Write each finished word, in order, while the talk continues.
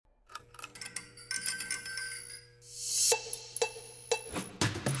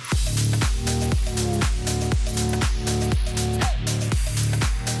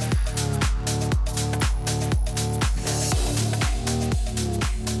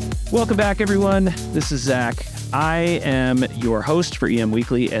Welcome back, everyone. This is Zach. I am your host for EM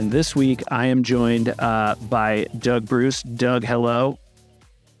Weekly, and this week I am joined by Doug Bruce. Doug, hello.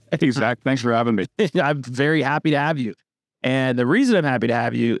 Hey, Zach. Thanks for having me. I'm very happy to have you. And the reason I'm happy to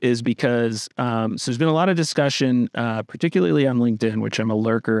have you is because so there's been a lot of discussion, particularly on LinkedIn, which I'm a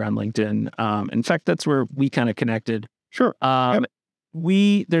lurker on LinkedIn. In fact, that's where we kind of connected. Sure. Yep.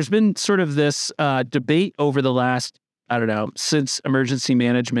 There's been sort of this debate over the last, I don't know, since emergency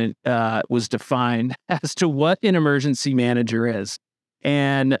management was defined as to what an emergency manager is.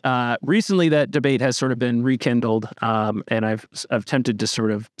 And recently that debate has sort of been rekindled, and I've attempted to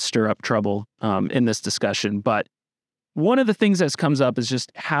sort of stir up trouble in this discussion. But one of the things that comes up is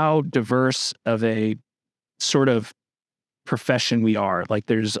just how diverse of a sort of profession we are. Like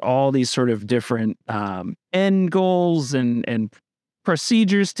there's all these sort of different end goals and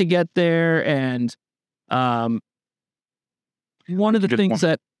procedures to get there. And one of the things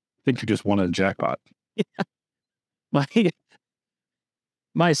I think you just won a jackpot. Yeah,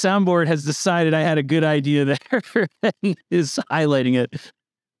 my soundboard has decided I had a good idea there and is highlighting it.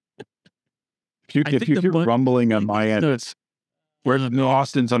 If you hear rumbling on my end,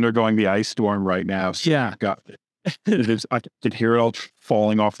 Austin's undergoing the ice storm right now. So yeah. I could hear it all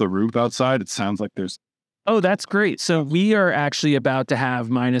falling off the roof outside. It sounds like there's... Oh, that's great. So we are actually about to have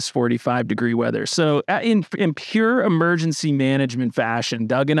minus 45 degree weather. So in pure emergency management fashion,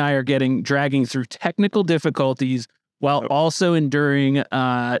 Doug and I are dragging through technical difficulties while also enduring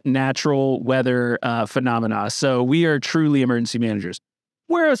natural weather phenomena. So we are truly emergency managers.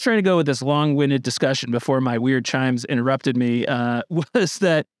 Where I was trying to go with this long-winded discussion before my weird chimes interrupted me was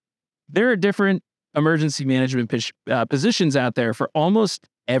that there are different emergency management positions out there for almost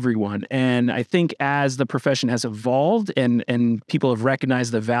everyone. And I think as the profession has evolved and people have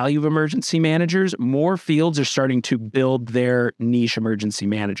recognized the value of emergency managers, more fields are starting to build their niche emergency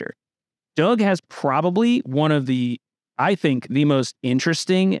manager. Doug has probably one of the, I think, the most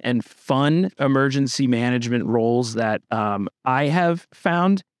interesting and fun emergency management roles that I have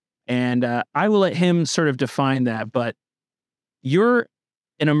found. And I will let him sort of define that. But you're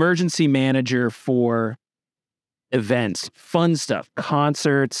an emergency manager for events, fun stuff,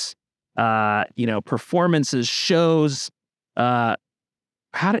 concerts, performances, shows. What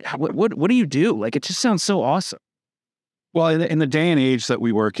do you do? Like, it just sounds so awesome. Well, in the day and age that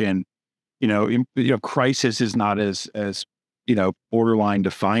we work in, crisis is not as borderline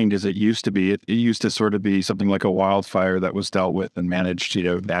defined as it used to be. It used to sort of be something like a wildfire that was dealt with and managed,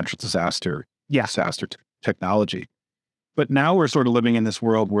 natural disaster, technology. But now we're sort of living in this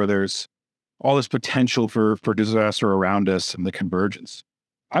world where there's all this potential for disaster around us and the convergence.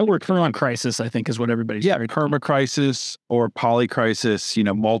 I work on crisis, I think, is what everybody's saying. Perma crisis or poly crisis,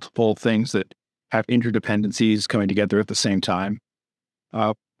 multiple things that have interdependencies coming together at the same time.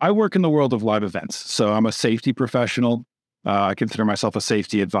 I work in the world of live events. So I'm a safety professional. I consider myself a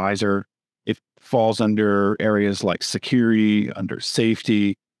safety advisor. It falls under areas like security, under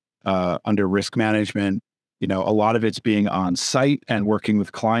safety, under risk management. A lot of it's being on site and working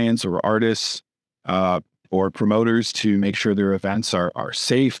with clients or artists or promoters to make sure their events are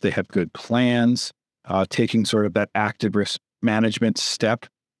safe. They have good plans, taking sort of that active risk management step.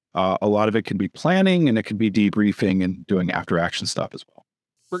 A lot of it can be planning and it can be debriefing and doing after action stuff as well.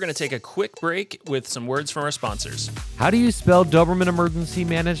 We're going to take a quick break with some words from our sponsors. How do you spell Doberman Emergency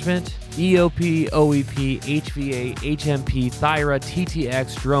Management? EOP, OEP, HVA, HMP, Thyra,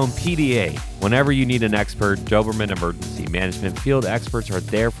 TTX, Drone, PDA. Whenever you need an expert, Doberman Emergency Management field experts are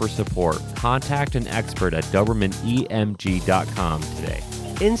there for support. Contact an expert at DobermanEMG.com today.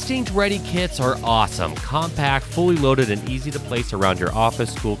 Instinct Ready kits are awesome, compact, fully loaded, and easy to place around your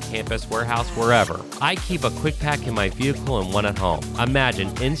office, school, campus, warehouse, wherever. I keep a quick pack in my vehicle and one at home.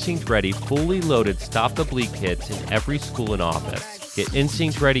 Imagine Instinct Ready, fully loaded Stop the Bleed kits in every school and office. Get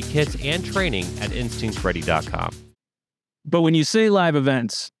Instinct Ready kits and training at InstinctReady.com. But when you say live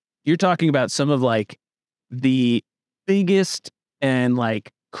events, you're talking about some of like the biggest and like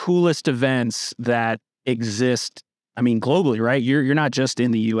coolest events that exist. I mean, globally, right? You're not just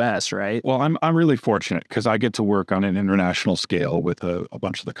in the U.S., right? Well, I'm really fortunate because I get to work on an international scale with a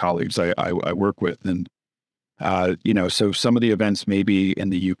bunch of the colleagues I work with, and so some of the events may be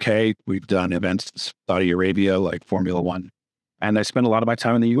in the U.K. We've done events in Saudi Arabia, like Formula One, and I spend a lot of my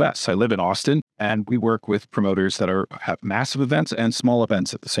time in the U.S. I live in Austin, and we work with promoters that have massive events and small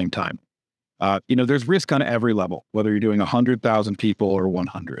events at the same time. There's risk on every level, whether you're doing 100,000 people or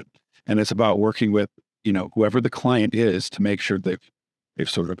 100, and it's about working with whoever the client is to make sure they've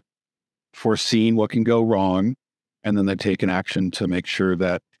sort of foreseen what can go wrong, and then they take an action to make sure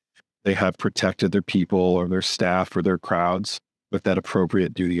that they have protected their people or their staff or their crowds with that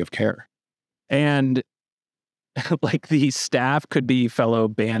appropriate duty of care. And like the staff could be fellow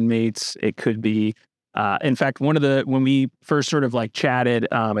bandmates. It could be, in fact, when we first sort of like chatted,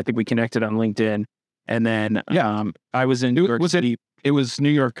 I think we connected on LinkedIn, and then I was in New York City. It was New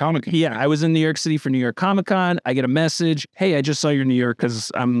York Comic Con. Yeah, I was in New York City for New York Comic Con. I get a message, hey, I just saw your New York,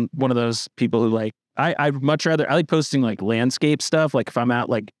 because I'm one of those people who like, I'd much rather, I like posting like landscape stuff, like if I'm out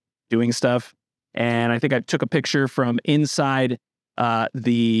like doing stuff. And I think I took a picture from inside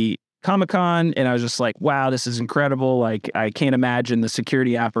the Comic-Con, and I was just like, wow, this is incredible. Like, I can't imagine the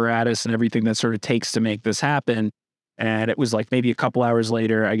security apparatus and everything that sort of takes to make this happen. And it was like maybe a couple hours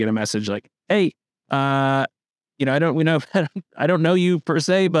later, I get a message like, hey, I don't know you per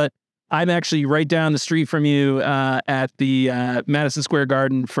se, but I'm actually right down the street from you at the Madison Square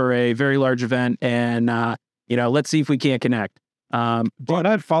Garden for a very large event, and let's see if we can't connect. But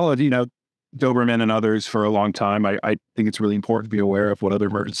I'd followed, Doberman and others for a long time. I think it's really important to be aware of what other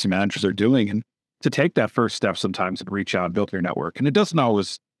emergency managers are doing, and to take that first step sometimes and reach out and build your network. And it doesn't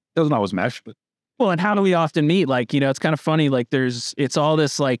always mesh, but. Well, and how do we often meet? Like, it's kind of funny. Like it's all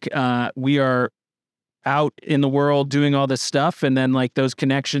this like we are out in the world doing all this stuff, and then like those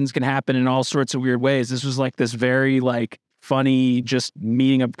connections can happen in all sorts of weird ways. This was like this very like funny just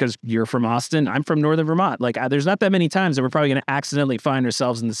meeting up, because you're from Austin, I'm from Northern Vermont. Like there's not that many times that we're probably going to accidentally find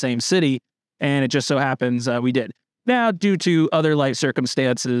ourselves in the same city. And it just so happens we did. Now, due to other life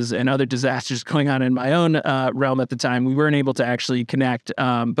circumstances and other disasters going on in my own realm at the time, we weren't able to actually connect.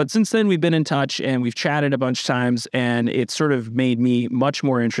 But since then, we've been in touch and we've chatted a bunch of times, and it sort of made me much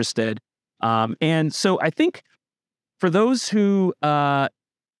more interested. And so I think for those who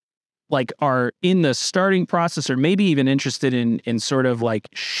like are in the starting process, or maybe even interested in sort of like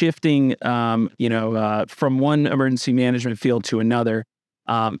shifting, from one emergency management field to another,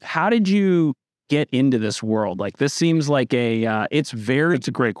 how did you get into this world? Like, this seems like it's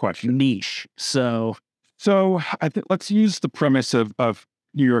a great question. Niche. So I think let's use the premise of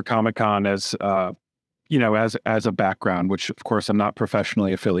New York Comic Con as as a background, which of course I'm not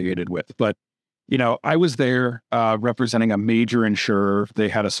professionally affiliated with, but I was there representing a major insurer. They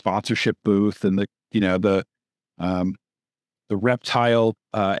had a sponsorship booth, and the reptile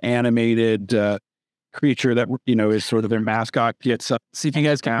animated creature that is sort of their mascot gets up. See if you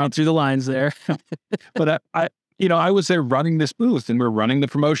guys can count through the lines there. But I was there running this booth, and we're running the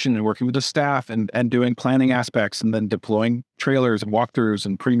promotion and working with the staff and doing planning aspects, and then deploying trailers and walkthroughs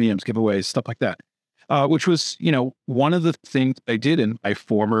and premiums, giveaways, stuff like that. Which was, one of the things I did in my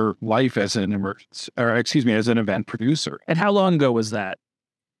former life as an event producer. And how long ago was that?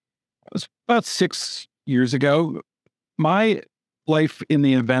 It was about 6 years ago. My life in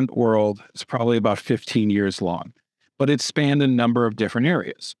the event world is probably about 15 years long, but it spanned a number of different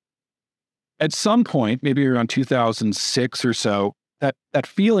areas. At some point, maybe around 2006 or so, that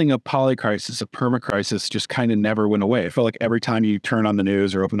feeling of polycrisis, of permacrisis, just kind of never went away. It felt like every time you turn on the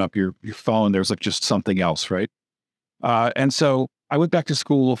news or open up your phone, there's like just something else, right? And so I went back to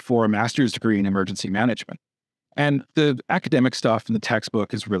school for a master's degree in emergency management. And the academic stuff in the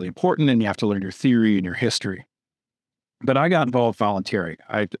textbook is really important, and you have to learn your theory and your history. But I got involved volunteering.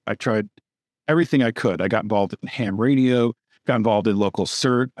 I tried everything I could. I got involved in ham radio, got involved in local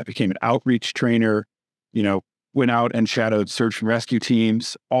CERT. I became an outreach trainer, went out and shadowed search and rescue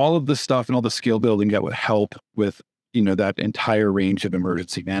teams, all of the stuff and all the skill building that would help with, that entire range of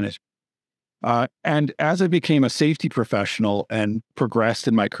emergency management. And as I became a safety professional and progressed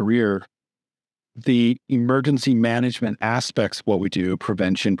in my career, the emergency management aspects of what we do,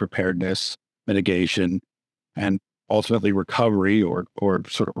 prevention, preparedness, mitigation, and ultimately recovery or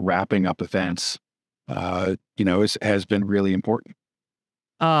sort of wrapping up events, has been really important.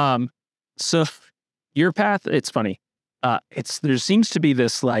 So your path, it's funny. There seems to be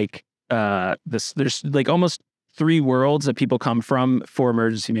this there's like almost three worlds that people come from for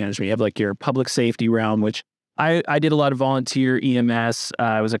emergency management. You have like your public safety realm, which I did a lot of volunteer EMS.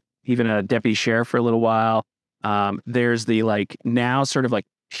 I was even a deputy sheriff for a little while. There's the like now sort of like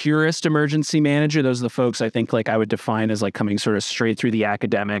purist emergency manager. Those are the folks I think like I would define as like coming sort of straight through the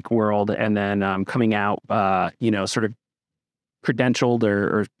academic world, and then coming out, sort of credentialed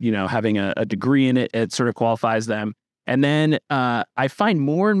or having a degree in it. It sort of qualifies them. And then I find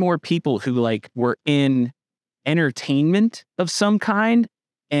more and more people who like were in entertainment of some kind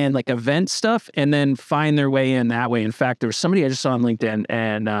and like event stuff, and then find their way in that way. In fact, there was somebody I just saw on LinkedIn,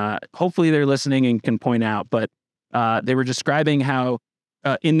 and hopefully they're listening and can point out, but they were describing how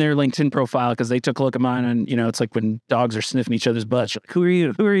in their LinkedIn profile, because they took a look at mine, and it's like when dogs are sniffing each other's butts. Like, who are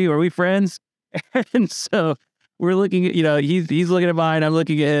you? Who are you? Are we friends? And so we're looking at, he's looking at mine, I'm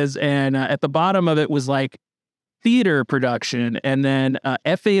looking at his, and at the bottom of it was like theater production, and then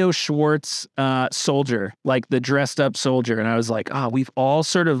FAO Schwartz soldier, like the dressed up soldier. And I was like, oh, we've all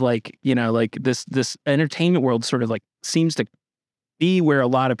sort of like, like this entertainment world sort of like seems to be where a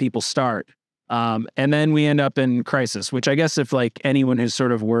lot of people start. And then we end up in crisis, which I guess if like anyone who's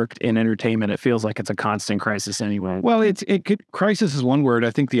sort of worked in entertainment, it feels like it's a constant crisis anyway. Well, crisis is one word.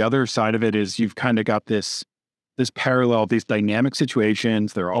 I think the other side of it is you've kind of got this parallel, these dynamic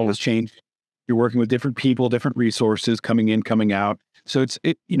situations. They're always changing. You're working with different people, different resources coming in, coming out. So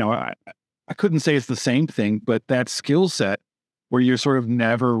I couldn't say it's the same thing, but that skill set where you're sort of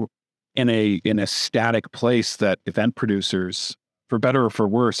never in a static place that event producers, for better or for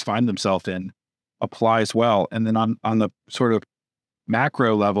worse, find themselves in, applies well. And then on the sort of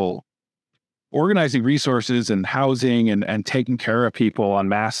macro level, organizing resources and housing and taking care of people on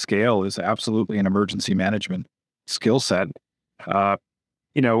mass scale is absolutely an emergency management skill set. A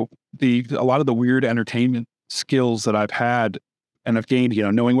lot of the weird entertainment skills that I've had and I've gained,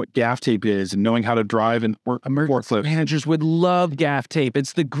 knowing what gaff tape is and knowing how to drive and work forklifts. Managers would love gaff tape.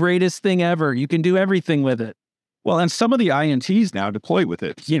 It's the greatest thing ever. You can do everything with it. Well, and some of the INTs now deploy with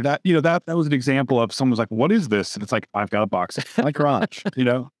it. That was an example of someone was like, "What is this?" And it's like, "I've got a box in my garage."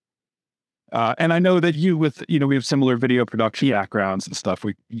 And I know that we have similar video production backgrounds and stuff.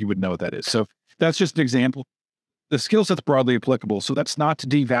 You would know what that is. So that's just an example. The skill set's broadly applicable. So that's not to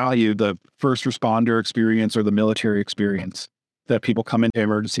devalue the first responder experience or the military experience that people come into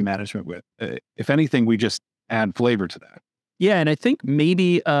emergency management with. If anything, we just add flavor to that. Yeah, and I think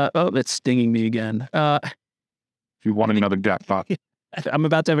maybe, it's stinging me again. If you want another jackpot. I'm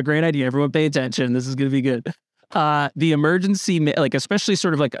about to have a great idea. Everyone pay attention. This is going to be good. The emergency, like especially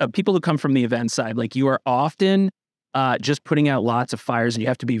sort of like people who come from the event side, like you are often just putting out lots of fires and you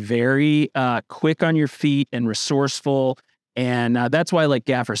have to be very quick on your feet and resourceful. And that's why I like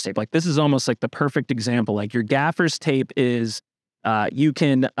gaffer's tape. Like this is almost like the perfect example. Like your gaffer's tape is you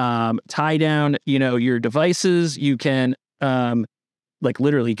can tie down, your devices. You can like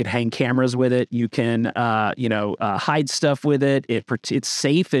literally you could hang cameras with it. You can, hide stuff with it. It's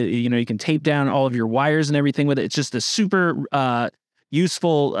safe. You can tape down all of your wires and everything with it. It's just a super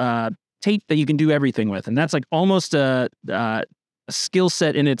useful tape that you can do everything with. And that's like almost a skill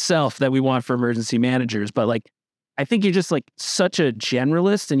set in itself that we want for emergency managers. But like, I think you're just like such a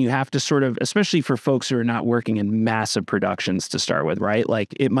generalist and you have to sort of, especially for folks who are not working in massive productions to start with, right?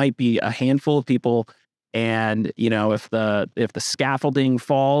 Like it might be a handful of people. And, if the scaffolding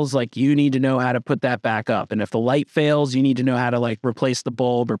falls, like you need to know how to put that back up. And if the light fails, you need to know how to like replace the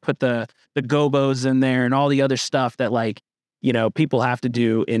bulb or put the gobos in there and all the other stuff that like, people have to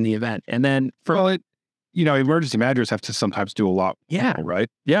do in the event. And then emergency managers have to sometimes do a lot. Yeah. Right.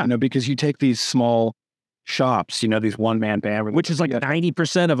 Yeah. Because you take these small shops, these one-man band, which is like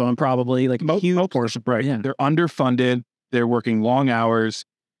 90% of them probably, like a huge portion. Right. Yeah. They're underfunded. They're working long hours.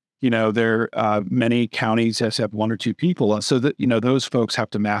 Many counties have one or two people. So that, those folks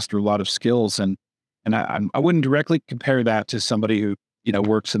have to master a lot of skills. And I wouldn't directly compare that to somebody who,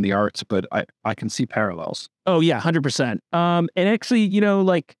 works in the arts, but I can see parallels. Oh yeah, 100%. And actually,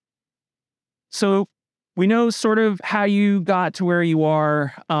 so we know sort of how you got to where you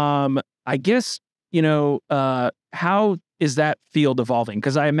are. I guess, how is that field evolving?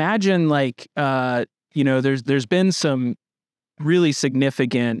 Because I imagine there's been some really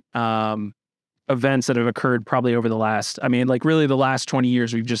significant events that have occurred probably over the last, really the last 20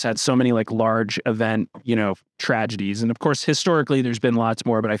 years, we've just had so many like large event, tragedies. And of course, historically, there's been lots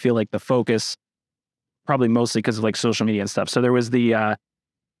more, but I feel like the focus probably mostly because of like social media and stuff. So there was the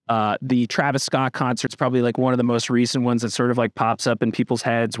Travis Scott concert's probably like one of the most recent ones that sort of like pops up in people's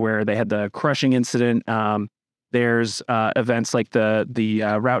heads where they had the crushing incident. There's events like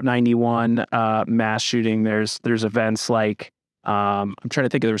the Route 91 mass shooting. There's events like, I'm trying to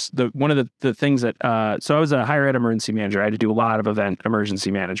think of one of the things that, so I was a higher ed emergency manager. I had to do a lot of event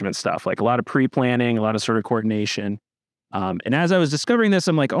emergency management stuff, like a lot of pre-planning, a lot of sort of coordination. And as I was discovering this,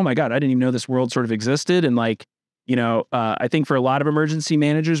 I'm like, oh my God, I didn't even know this world sort of existed. And like, I think for a lot of emergency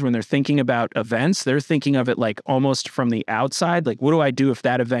managers, when they're thinking about events, they're thinking of it like almost from the outside, like, what do I do if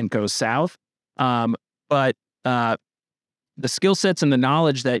that event goes south? But the skill sets and the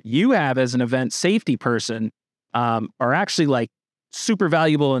knowledge that you have as an event safety person are actually like super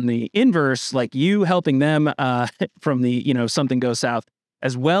valuable in the inverse, like you helping them from the, something goes south,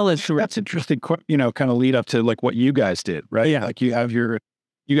 as well as that's interesting, kind of lead up to like what you guys did, right? Yeah. Like you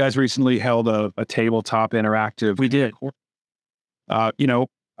guys recently held a tabletop interactive. We did. I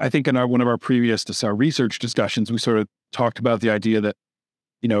think in one of our previous research discussions, we sort of talked about the idea that,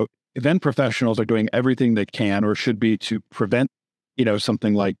 event professionals are doing everything they can or should be to prevent,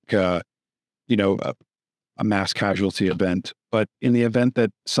 something like, a mass casualty event. But in the event that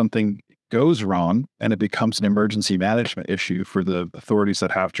something goes wrong and it becomes an emergency management issue for the authorities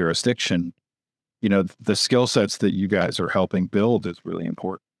that have jurisdiction, the skill sets that you guys are helping build is really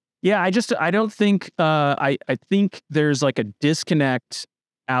important. Yeah, I don't think, I think there's like a disconnect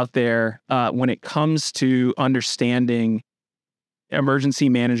out there when it comes to understanding emergency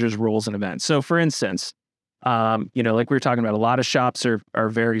managers' roles and events. So for instance, like we were talking about, a lot of shops are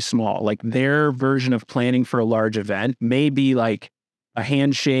very small. Like their version of planning for a large event may be like a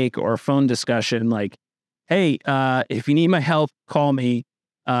handshake or a phone discussion, like, hey, if you need my help, call me.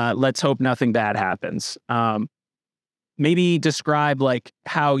 Let's hope nothing bad happens. Maybe describe like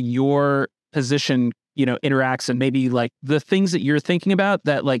how your position, interacts, and maybe like the things that you're thinking about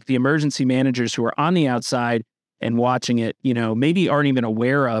that like the emergency managers who are on the outside and watching it, maybe aren't even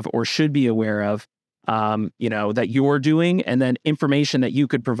aware of or should be aware of, that you're doing, and then information that you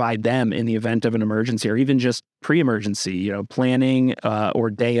could provide them in the event of an emergency or even just pre-emergency, planning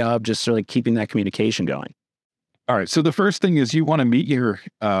or day of, just sort of like keeping that communication going. All right. So the first thing is you want to meet your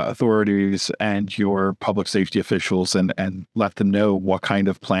authorities and your public safety officials and let them know what kind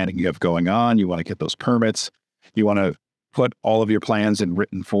of planning you have going on. You want to get those permits. You want to put all of your plans in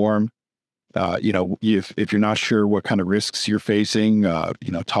written form. If you're not sure what kind of risks you're facing,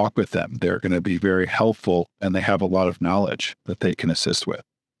 talk with them. They're going to be very helpful, and they have a lot of knowledge that they can assist with.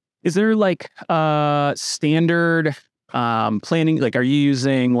 Is there like standard planning? Like, are you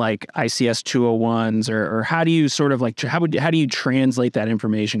using like ICS 201s or how do you sort of like, how do you translate that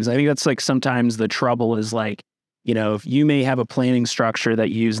information? Because I think that's like sometimes the trouble is like, if you may have a planning structure that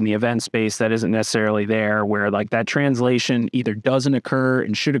you use in the event space that isn't necessarily there, where like that translation either doesn't occur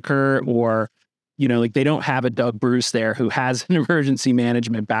and should occur, or, like they don't have a Doug Bruce there who has an emergency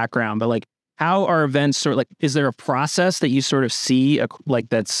management background. But like, how are events sort of like, is there a process that you sort of see like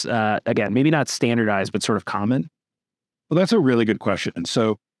that's, again, maybe not standardized, but sort of common? Well, that's a really good question. And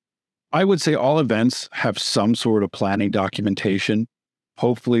so I would say all events have some sort of planning documentation.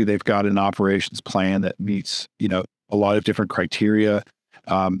 Hopefully they've got an operations plan that meets, a lot of different criteria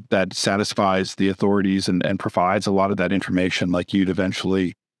that satisfies the authorities and provides a lot of that information like you'd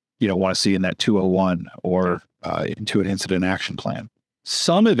eventually, want to see in that 201 or into an incident action plan.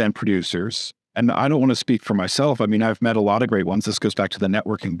 Some event producers, and I don't want to speak for myself. I mean, I've met a lot of great ones. This goes back to the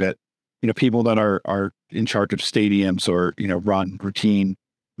networking bit. People that are in charge of stadiums or, run routine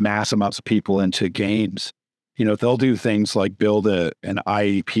mass amounts of people into games. They'll do things like build an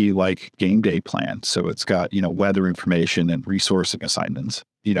IEP like game day plan. So it's got, weather information and resourcing assignments.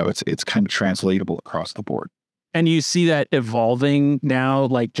 It's kind of translatable across the board. And you see that evolving now,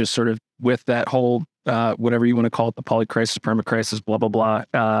 like just sort of with that whole, whatever you want to call it, the polycrisis, permacrisis, blah, blah,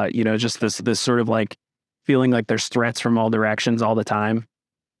 blah. Just this sort of like feeling like there's threats from all directions all the time.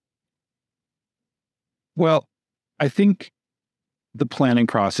 Well, I think the planning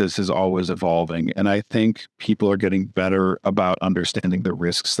process is always evolving, and I think people are getting better about understanding the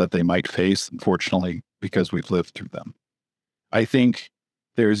risks that they might face, unfortunately, because we've lived through them. I think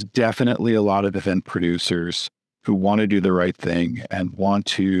there's definitely a lot of event producers who want to do the right thing and want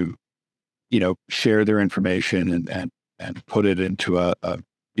to, share their information and put it into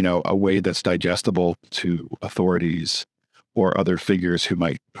a way that's digestible to authorities or other figures who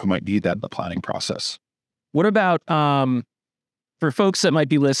might need that in the planning process. What about for folks that might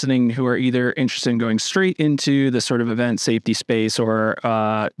be listening who are either interested in going straight into the sort of event safety space or,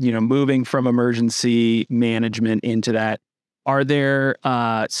 moving from emergency management into that? Are there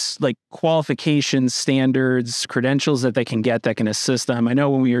like qualifications, standards, credentials that they can get that can assist them? I know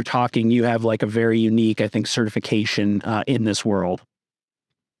when we were talking, you have like a very unique, I think, certification in this world.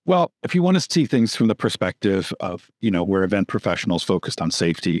 Well, if you want to see things from the perspective of, where event professionals focused on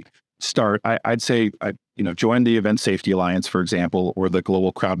safety start, I'd say, join the Event Safety Alliance, for example, or the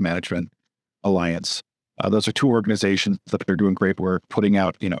Global Crowd Management Alliance. Those are two organizations that are doing great work, putting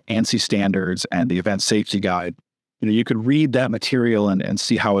out, ANSI standards and the Event Safety Guide. You could read that material and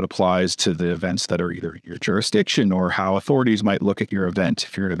see how it applies to the events that are either in your jurisdiction or how authorities might look at your event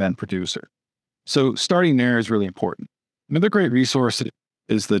if you're an event producer. So starting there is really important. Another great resource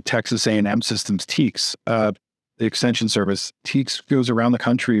is the Texas A&M Systems TEACS, the extension service. TEACS goes around the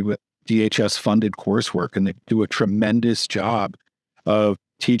country with DHS-funded coursework, and they do a tremendous job of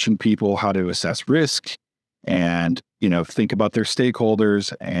teaching people how to assess risk and, think about their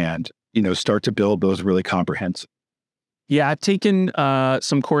stakeholders and, start to build those really comprehensive. Yeah, I've taken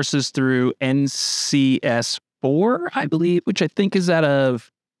some courses through NCS4, I believe, which I think is out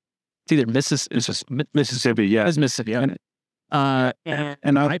of it's either Mississippi. Yeah, it's Mississippi. Yeah.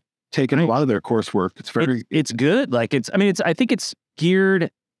 And I've taken a lot of their coursework. It's good. Like I think it's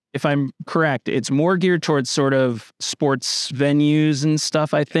geared if I'm correct, it's more geared towards sort of sports venues and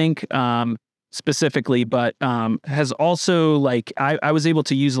stuff, I think, specifically, but has also like, I was able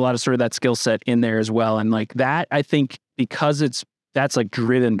to use a lot of sort of that skill set in there as well. And like that, I think because that's like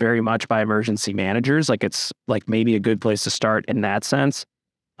driven very much by emergency managers, like it's like maybe a good place to start in that sense.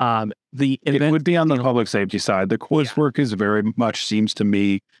 It would be on the public safety side. The coursework is very much, seems to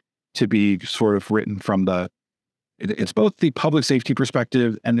me, to be sort of written from it's both the public safety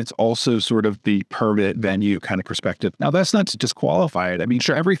perspective and it's also sort of the permit venue kind of perspective. Now, that's not to disqualify it. I mean,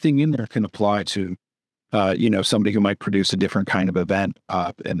 sure, everything in there can apply to, somebody who might produce a different kind of event,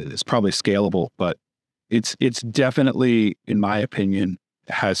 and it's probably scalable, but it's definitely, in my opinion,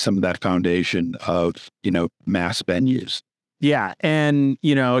 has some of that foundation of, mass venues. Yeah. And,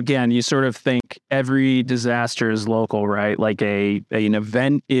 again, you sort of think every disaster is local, right? Like an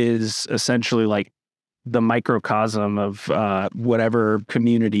event is essentially like the microcosm of whatever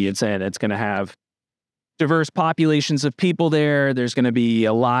community it's in. It's going to have diverse populations of people there. There's going to be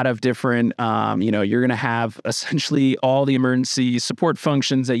a lot of different, you're going to have essentially all the emergency support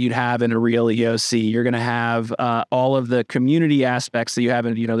functions that you'd have in a real EOC. You're going to have all of the community aspects that you have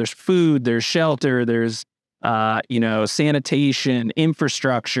in, there's food, there's shelter, there's sanitation,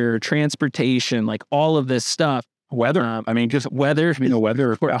 infrastructure, transportation, like all of this stuff. Weather. Just weather,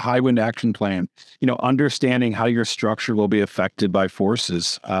 weather, a high wind action plan, understanding how your structure will be affected by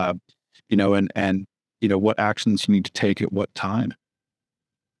forces, and what actions you need to take at what time.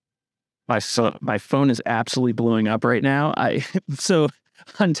 My phone is absolutely blowing up right now. So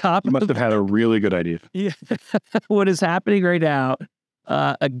on top, you must have had a really good idea. Yeah. What is happening right now?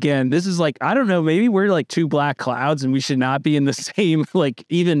 Again, this is like, I don't know, maybe we're like two black clouds and we should not be in the same, like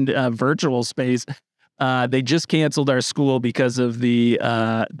even virtual space. They just canceled our school because of the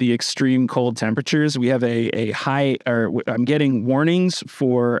extreme cold temperatures. We have a high, or I'm getting warnings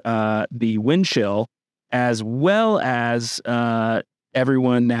for the wind chill, as well as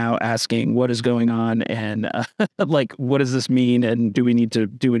everyone now asking what is going on and like, what does this mean? And do we need to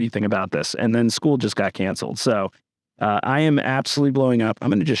do anything about this? And then school just got canceled. So I am absolutely blowing up. I'm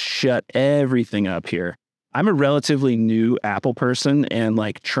going to just shut everything up here. I'm a relatively new Apple person, and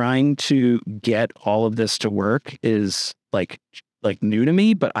like trying to get all of this to work is like new to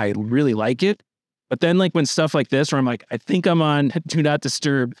me, but I really like it. But then like when stuff like this, where I'm like, I think I'm on Do Not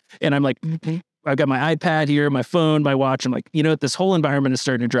Disturb, and I'm like, I've got my iPad here, my phone, my watch. I'm like, this whole environment is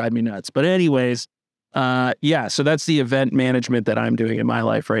starting to drive me nuts. But anyways, so that's the event management that I'm doing in my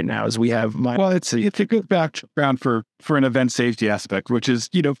life right now. Is we have it's a good background for an event safety aspect, which is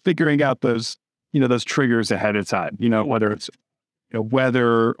figuring out those triggers ahead of time. Whether it's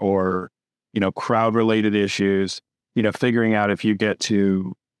weather or crowd related issues. Figuring out if you get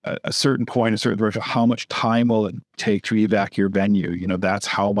to a certain point, a certain threshold, how much time will it take to evac your venue? That's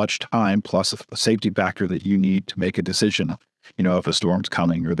how much time plus a safety factor that you need to make a decision. If a storm's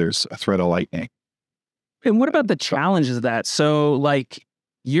coming or there's a threat of lightning. And what about the challenges of that? So like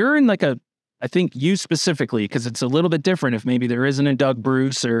you're in like I think you specifically, because it's a little bit different if maybe there isn't a Doug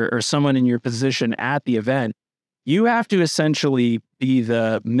Bruce or someone in your position at the event, you have to essentially be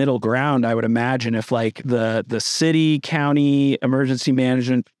the middle ground, I would imagine, if like the city, county, emergency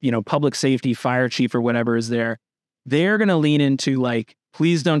management, public safety, fire chief or whatever is there, they're going to lean into like,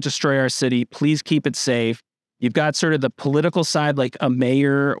 please don't destroy our city. Please keep it safe. You've got sort of the political side, like a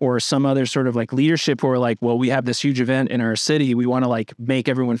mayor or some other sort of like leadership who are like, well, we have this huge event in our city. We want to like make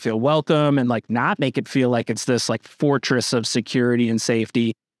everyone feel welcome and like not make it feel like it's this like fortress of security and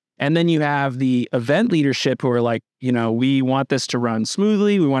safety. And then you have the event leadership who are like, we want this to run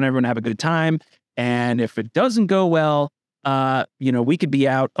smoothly. We want everyone to have a good time. And if it doesn't go well, we could be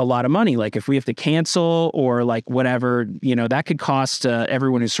out a lot of money. Like if we have to cancel or like whatever, that could cost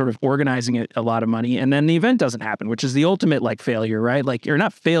everyone who's sort of organizing it a lot of money. And then the event doesn't happen, which is the ultimate like failure, right? Like you're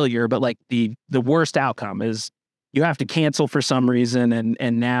not failure, but like the worst outcome is you have to cancel for some reason.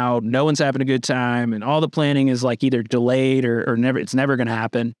 And now no one's having a good time. And all the planning is like either delayed or never, it's never going to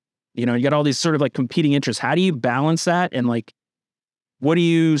happen. You got all these sort of like competing interests. How do you balance that? And like, what do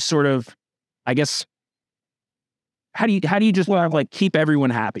you sort of, I guess, how do you just like keep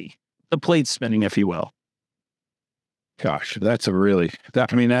everyone happy? The plate's spinning, if you will. Gosh, that's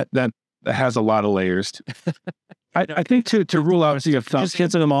that has a lot of layers. I think to rule out, just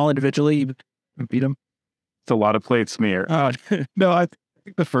cancel them all individually, beat them. It's a lot of plates smear. No, I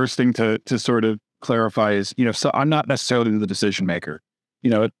think the first thing to sort of clarify is, so I'm not necessarily the decision maker.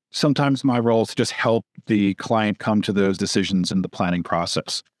 Sometimes my role is to just help the client come to those decisions in the planning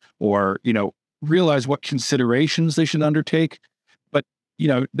process, or realize what considerations they should undertake. But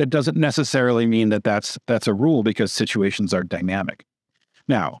that doesn't necessarily mean that that's a rule, because situations are dynamic.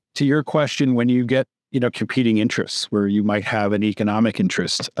 Now, to your question, when you get, competing interests where you might have an economic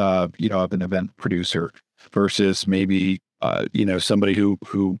interest, of an event producer versus maybe, somebody who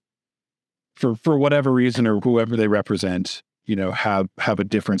for whatever reason or whoever they represent, have a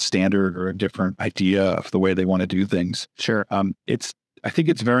different standard or a different idea of the way they want to do things. Sure. I think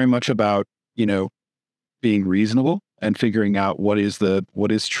it's very much about, being reasonable and figuring out what is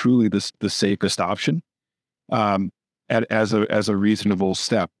truly the safest option, as a reasonable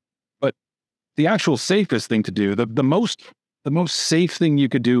step. But the actual safest thing to do, the most safe thing you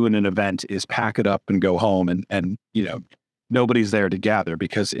could do in an event is pack it up and go home and nobody's there to gather,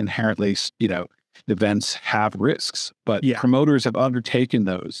 because inherently, events have risks, but promoters have undertaken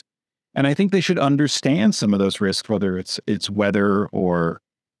those. And I think they should understand some of those risks, whether it's weather or,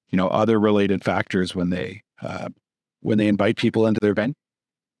 other related factors when they invite people into their event.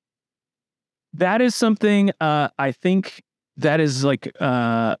 That is something, I think that is like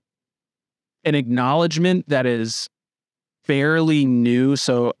an acknowledgement that is fairly new.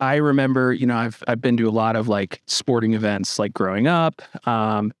 So I remember, I've been to a lot of like sporting events, like growing up,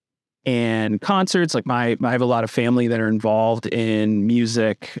 and concerts. Like I have a lot of family that are involved in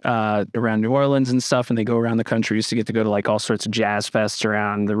music around New Orleans and stuff, and they go around the country. Used to get to go to like all sorts of jazz fests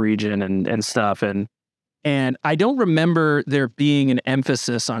around the region and stuff. And I don't remember there being an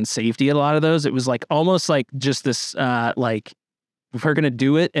emphasis on safety at a lot of those. It was like almost like just this like, we're going to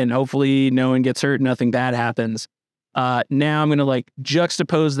do it and hopefully no one gets hurt, nothing bad happens. Now I'm going to like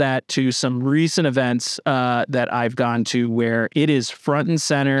juxtapose that to some recent events that I've gone to where it is front and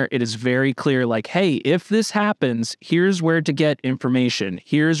center. It is very clear, like, hey, if this happens, here's where to get information.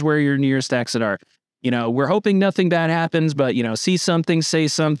 Here's where your nearest exit are. We're hoping nothing bad happens, but, see something, say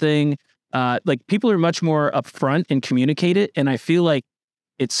something. Like people are much more upfront and communicate it. And I feel like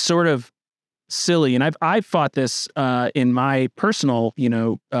it's sort of silly. And I've fought this in my personal,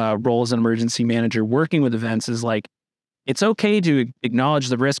 role as an emergency manager working with events, is like, it's okay to acknowledge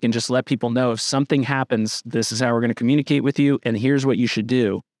the risk and just let people know if something happens, this is how we're going to communicate with you, and here's what you should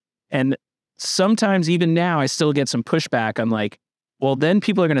do. And sometimes even now I still get some pushback on like, well, then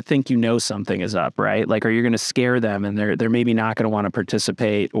people are going to think something is up, right? Like, are you going to scare them and they're maybe not going to want to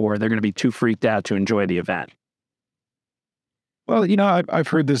participate, or they're going to be too freaked out to enjoy the event? Well, I've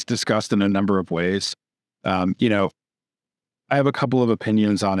heard this discussed in a number of ways. I have a couple of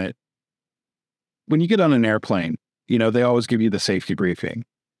opinions on it. When you get on an airplane, they always give you the safety briefing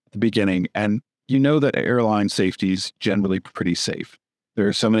at the beginning, and that airline safety is generally pretty safe. There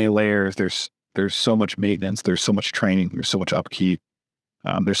are so many layers. There's so much maintenance. There's so much training. There's so much upkeep.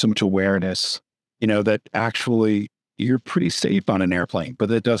 There's so much awareness, that actually you're pretty safe on an airplane, but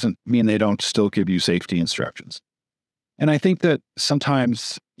that doesn't mean they don't still give you safety instructions. And I think that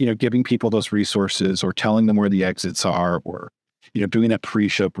sometimes, giving people those resources or telling them where the exits are, or, doing that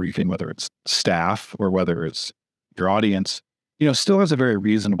pre-show briefing, whether it's staff or whether it's your audience, still has a very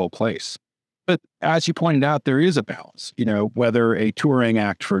reasonable place. But as you pointed out, there is a balance, whether a touring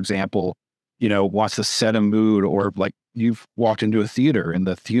act, for example, wants to set a mood, or like you've walked into a theater and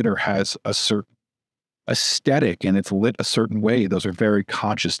the theater has a certain aesthetic and it's lit a certain way. Those are very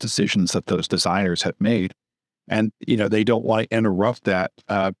conscious decisions that those designers have made. And, they don't want to interrupt that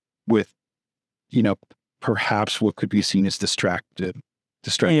with, perhaps what could be seen as distracting.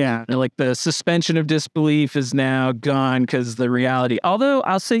 Yeah, like the suspension of disbelief is now gone because the reality. Although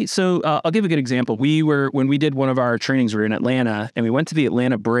I'll say, I'll give a good example. When we did one of our trainings, we were in Atlanta, and we went to the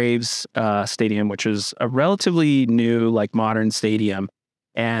Atlanta Braves stadium, which is a relatively new, like modern stadium.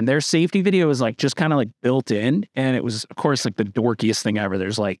 And their safety video was like just kind of like built in. And it was, of course, like the dorkiest thing ever.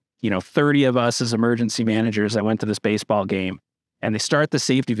 There's like, 30 of us as emergency managers that went to this baseball game, and they start the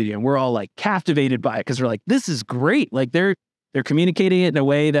safety video, and we're all like captivated by it because we're like, this is great. Like they're communicating it in a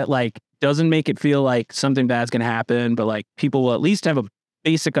way that like doesn't make it feel like something bad's going to happen, but like people will at least have a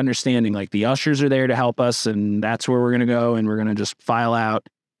basic understanding. Like the ushers are there to help us, and that's where we're going to go, and we're going to just file out.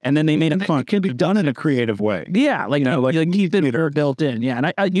 And then they made it fun. It can be done in a creative way. Yeah, like keep it built in. Yeah,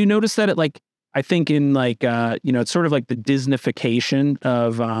 and I you notice that it like I think in like it's sort of like the Disneyfication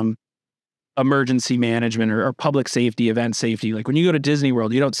of emergency management or public safety, event safety. Like when you go to Disney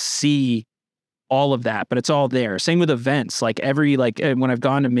World, you don't see all of that, but it's all there. Same with events. Like when I've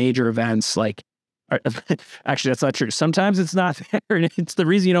gone to major events, like actually that's not true. Sometimes it's not there, and it's the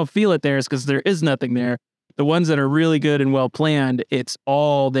reason you don't feel it there is because there is nothing there. The ones that are really good and well planned, it's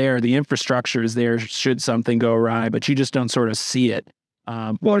all there. The infrastructure is there should something go awry, but you just don't sort of see it.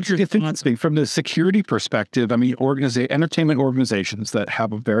 Well, it's interesting from the security perspective. I mean, entertainment organizations that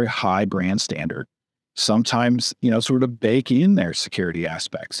have a very high brand standard sometimes, sort of bake in their security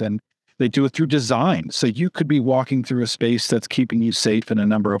aspects. And They do it through design. So you could be walking through a space that's keeping you safe in a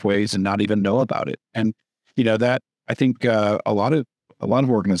number of ways and not even know about it. And, that I think a lot of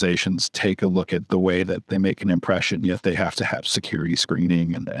organizations take a look at the way that they make an impression, yet they have to have security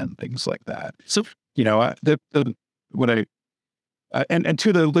screening and things like that. So, and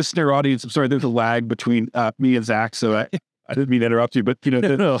to the listener audience, I'm sorry, there's a lag between me and Zach, so I didn't mean to interrupt you, but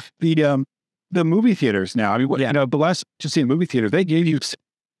the movie theaters now. I mean, the last just in movie theater, they gave you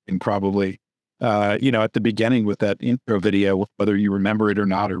probably, at the beginning with that intro video, whether you remember it or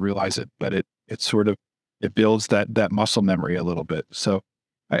not or realize it, but it builds that muscle memory a little bit. So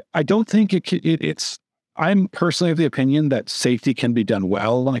I don't think it's. I'm personally of the opinion that safety can be done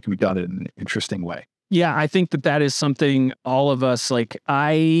well and it can be done in an interesting way. Yeah, I think that is something all of us, there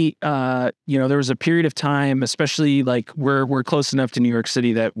was a period of time, especially like we're close enough to New York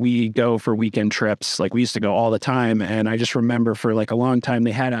City that we go for weekend trips. Like we used to go all the time. And I just remember for like a long time,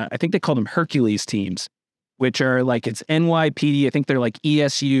 they had I think they called them Hercules teams, which are like, it's NYPD. I think they're like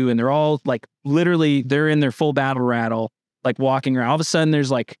ESU and they're all like, literally they're in their full battle rattle, like walking around. All of a sudden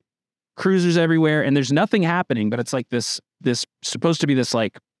there's like cruisers everywhere and there's nothing happening, but it's like this supposed to be this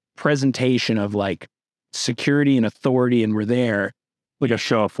like presentation of like security and authority, and we're there. Like a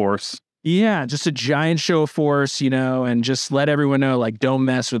show of force. Yeah, just a giant show of force, and just let everyone know, like, don't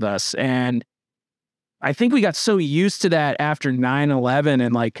mess with us. And I think we got so used to that after 9/11,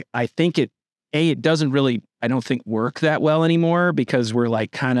 and like, I think it doesn't really, I don't think work that well anymore because we're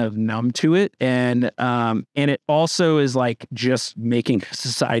like kind of numb to it. And it also is like just making a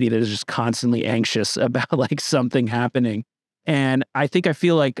society that is just constantly anxious about like something happening. And I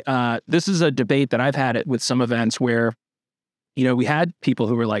feel like this is a debate that I've had it with some events where, we had people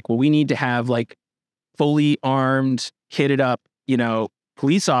who were like, well, we need to have like fully armed, kitted up,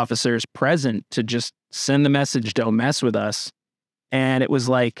 police officers present to just send the message, don't mess with us. And it was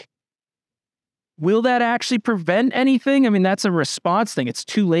like, will that actually prevent anything? I mean, that's a response thing. It's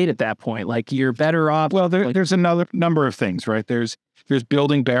too late at that point. Like you're better off. Well, there's another number of things, right? There's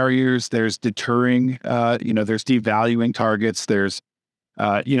building barriers, there's deterring, there's devaluing targets, there's,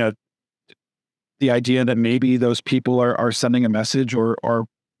 the idea that maybe those people are sending a message or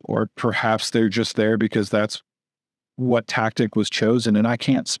perhaps they're just there because that's what tactic was chosen. And I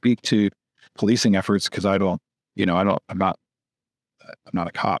can't speak to policing efforts because I'm not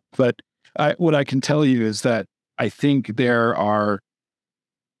a cop, but what I can tell you is that I think there are,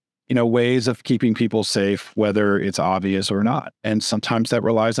 ways of keeping people safe, whether it's obvious or not. And sometimes that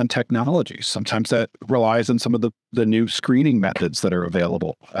relies on technology. Sometimes that relies on some of the new screening methods that are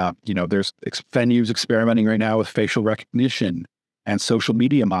available. There's venues experimenting right now with facial recognition and social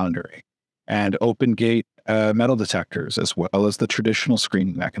media monitoring and open gate metal detectors, as well as the traditional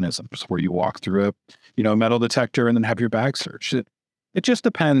screening mechanisms where you walk through a metal detector and then have your bag searched. It just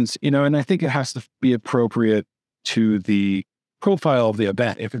depends, and I think it has to be appropriate to the profile of the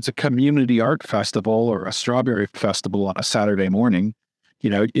event. If it's a community art festival or a strawberry festival on a Saturday morning,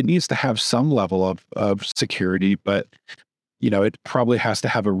 it needs to have some level of security, but, it probably has to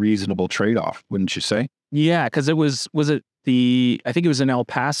have a reasonable trade-off, wouldn't you say? Yeah, because I think it was in El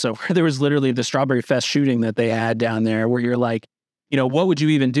Paso where there was literally the Strawberry Fest shooting that they had down there where you're like, what would you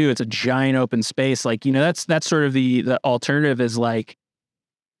even do? It's a giant open space. Like, that's sort of the alternative is like,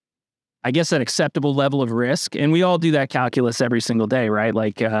 I guess, an acceptable level of risk. And we all do that calculus every single day, right?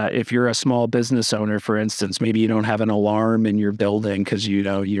 Like if you're a small business owner, for instance, maybe you don't have an alarm in your building because,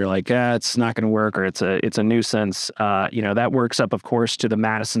 you're like, it's not going to work or it's a nuisance. That works up, of course, to the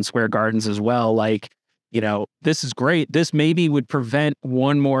Madison Square Gardens as well. Like, this is great. This maybe would prevent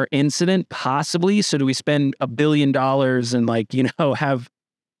one more incident, possibly. So do we spend $1 billion and like, have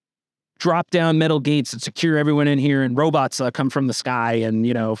drop down metal gates that secure everyone in here and robots come from the sky and,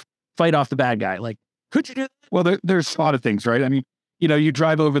 fight off the bad guy? Like, could you do that? Well, there's a lot of things, right? I mean, you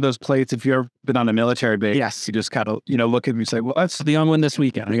drive over those plates. If you've ever been on a military base, yes, you just kind of, look at them and say, well, that's the on one this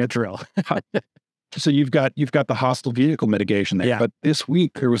weekend. I got drill. So you've got the hostile vehicle mitigation there. Yeah. But this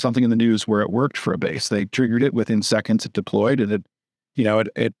week there was something in the news where it worked for a base. They triggered it within seconds. It deployed, and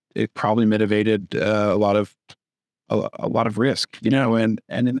it probably mitigated a lot of risk. And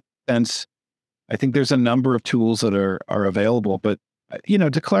in a sense, I think there's a number of tools that are available. But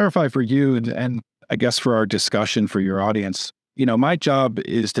to clarify for you and I guess for our discussion for your audience, my job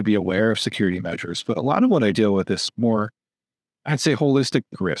is to be aware of security measures. But a lot of what I deal with is more, I'd say, holistic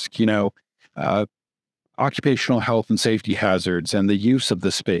risk. Occupational health and safety hazards and the use of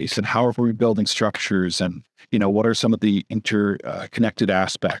the space and how are we building structures and, what are some of the interconnected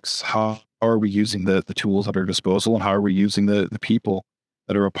aspects? How are we using the tools at our disposal and how are we using the people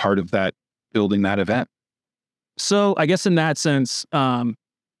that are a part of that building that event? So I guess in that sense,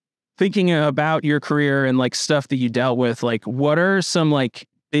 thinking about your career and like stuff that you dealt with, like what are some like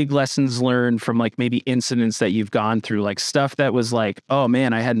big lessons learned from like maybe incidents that you've gone through, like stuff that was like, oh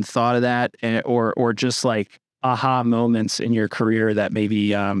man, I hadn't thought of that, or just like aha moments in your career that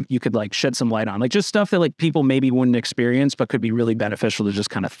maybe you could like shed some light on, like just stuff that like people maybe wouldn't experience but could be really beneficial to just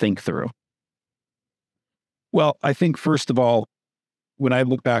kind of think through. Well, I think first of all, when I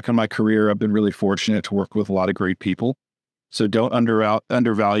look back on my career, I've been really fortunate to work with a lot of great people. So don't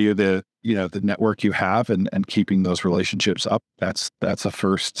undervalue the network you have and keeping those relationships up. That's a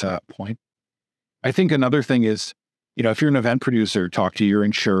first point. I think another thing is, if you're an event producer, talk to your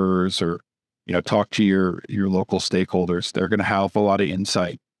insurers or talk to your local stakeholders. They're going to have a lot of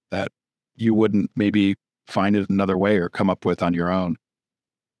insight that you wouldn't maybe find it another way or come up with on your own.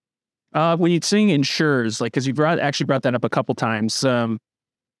 When you're saying insurers, like, because you actually brought that up a couple times, I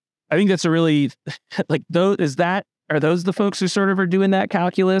think that's a really like are those the folks who sort of are doing that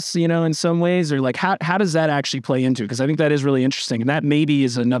calculus, in some ways, or like how does that actually play into? Because I think that is really interesting, and that maybe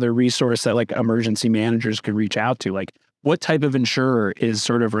is another resource that like emergency managers could reach out to. Like, what type of insurer is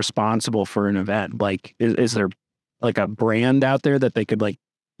sort of responsible for an event? Like, is there like a brand out there that they could like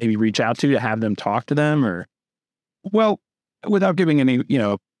maybe reach out to have them talk to them? Or, well, without giving any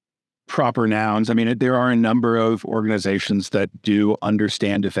proper nouns, I mean, there are a number of organizations that do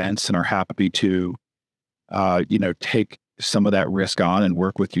understand events and are happy to take some of that risk on and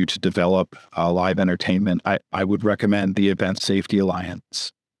work with you to develop live entertainment. I would recommend the Event Safety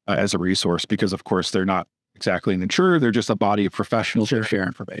Alliance as a resource because, of course, they're not exactly an insurer. They're just a body of professionals who share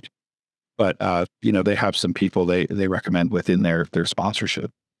information. But, they have some people they recommend within their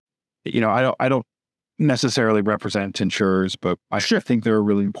sponsorship. I don't necessarily represent insurers, but I think they're a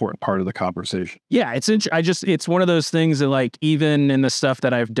really important part of the conversation. Yeah, it's one of those things that like even in the stuff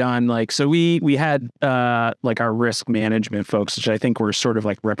that I've done, like so we had like our risk management folks, which I think were sort of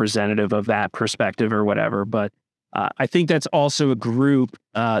like representative of that perspective or whatever. But I think that's also a group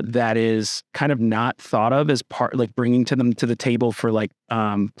that is kind of not thought of as part, like bringing them to the table for like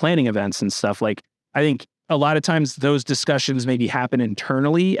planning events and stuff. Like I think a lot of times those discussions maybe happen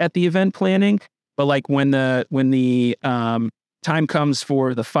internally at the event planning. But like when the time comes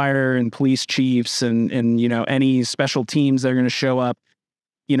for the fire and police chiefs and any special teams that are going to show up,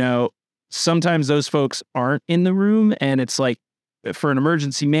 sometimes those folks aren't in the room, and it's like for an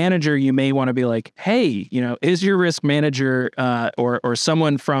emergency manager, you may want to be like, hey, is your risk manager or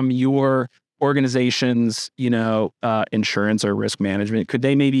someone from your organization's insurance or risk management, could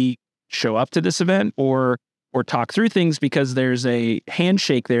they maybe show up to this event or talk through things, because there's a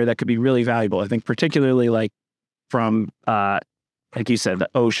handshake there that could be really valuable. I think particularly like from, like you said, the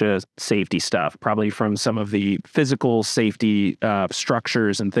OSHA safety stuff, probably from some of the physical safety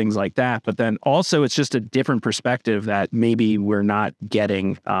structures and things like that. But then also it's just a different perspective that maybe we're not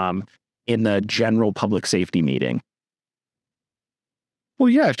getting in the general public safety meeting. Well,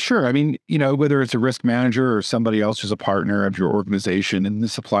 yeah, sure. I mean, whether it's a risk manager or somebody else who's a partner of your organization, and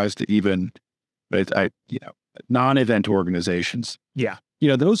this applies to even, non-event organizations. Yeah.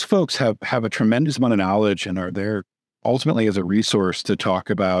 Those folks have a tremendous amount of knowledge and are there ultimately as a resource to talk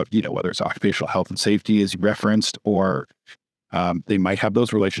about, whether it's occupational health and safety, as you referenced, or they might have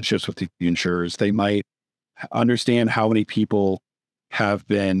those relationships with the insurers. They might understand how many people have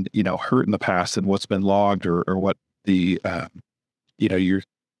been, hurt in the past and what's been logged or what the,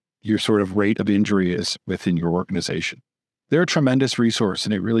 your sort of rate of injury is within your organization. They're a tremendous resource,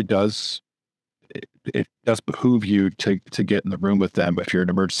 and it really does behoove you to get in the room with them if you're an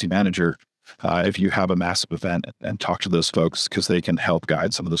emergency manager, if you have a massive event, and talk to those folks, because they can help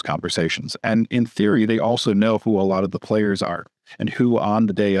guide some of those conversations. And in theory, they also know who a lot of the players are and who on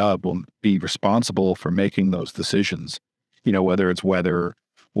the day of will be responsible for making those decisions, whether it's weather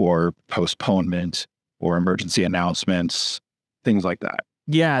or postponement or emergency announcements, things like that.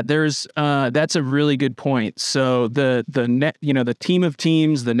 Yeah, that's a really good point. So the team of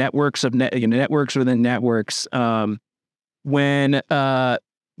teams, the networks of networks within networks. When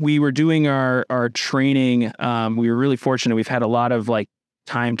we were doing our training, we were really fortunate. We've had a lot of like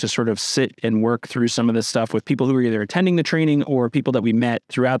time to sort of sit and work through some of this stuff with people who were either attending the training or people that we met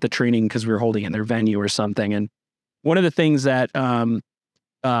throughout the training because we were holding it in their venue or something. And one of the things that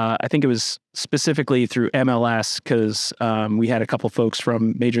I think it was specifically through MLS, because we had a couple folks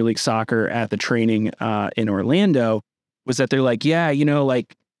from Major League Soccer at the training in Orlando, was that they're like, yeah,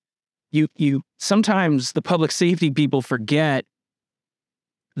 like you sometimes the public safety people forget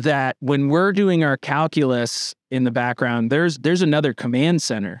that when we're doing our calculus in the background, there's another command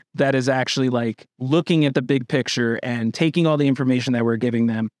center that is actually like looking at the big picture and taking all the information that we're giving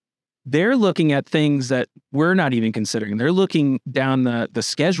them they're looking at things that we're not even considering. They're looking down the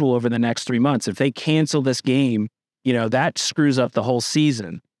schedule over the next 3 months. If they cancel this game, that screws up the whole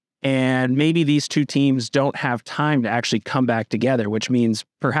season. And maybe these two teams don't have time to actually come back together, which means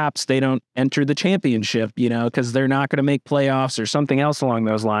perhaps they don't enter the championship, because they're not going to make playoffs or something else along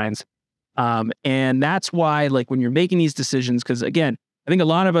those lines. And that's why, like, when you're making these decisions, because again, I think a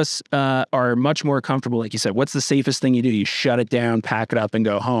lot of us are much more comfortable, like you said, what's the safest thing you do? You shut it down, pack it up, and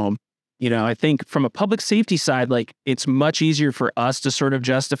go home. I think from a public safety side, like, it's much easier for us to sort of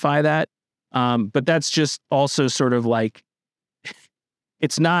justify that. But that's just also sort of like,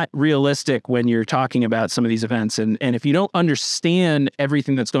 it's not realistic when you're talking about some of these events. And if you don't understand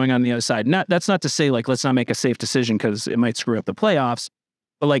everything that's going on the other side, that's not to say, like, let's not make a safe decision because it might screw up the playoffs.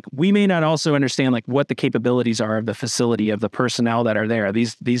 But, like, we may not also understand, like, what the capabilities are of the facility, of the personnel that are there.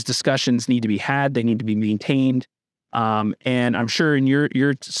 These discussions need to be had. They need to be maintained. And I'm sure in your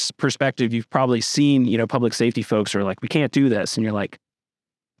perspective, you've probably seen, public safety folks are like, we can't do this. And you're like,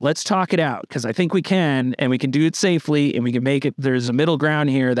 let's talk it out, because I think we can, and we can do it safely, and we can make it. There's a middle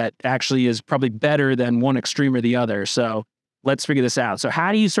ground here that actually is probably better than one extreme or the other. So let's figure this out. So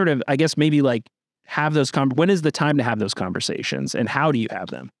how do you sort of, I guess, maybe like have those, when is the time to have those conversations, and how do you have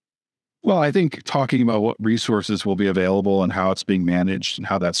them? Well, I think talking about what resources will be available and how it's being managed and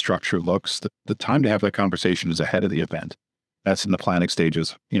how that structure looks, the time to have that conversation is ahead of the event. That's in the planning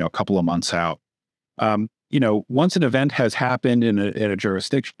stages, a couple of months out. Once an event has happened in a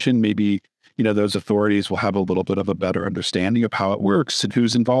jurisdiction, maybe, those authorities will have a little bit of a better understanding of how it works and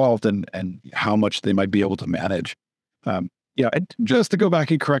who's involved and how much they might be able to manage. And just to go back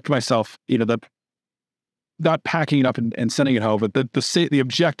and correct myself, not packing it up and sending it home, but the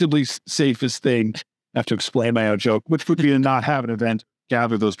objectively safest thing, I have to explain my own joke, which would be to not have an event,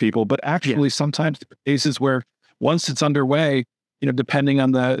 gather those people. But actually, sometimes there are cases where once it's underway, depending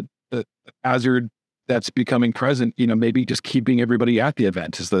on the hazard that's becoming present, maybe just keeping everybody at the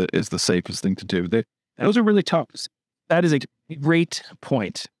event is the safest thing to do. Those are really tough. That is a great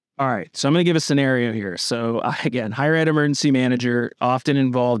point. All right, so I'm going to give a scenario here. So again, higher ed emergency manager, often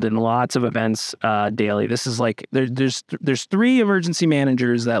involved in lots of events daily. This is like there's 3 emergency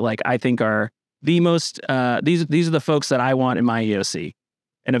managers that, like, I think are the most. These are the folks that I want in my EOC: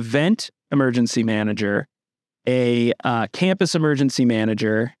 an event emergency manager, a campus emergency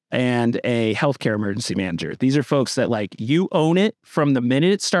manager, and a healthcare emergency manager. These are folks that, like, you own it from the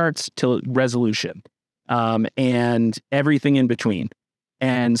minute it starts till resolution, and everything in between.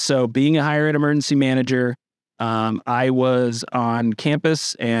 And so being a higher ed emergency manager, I was on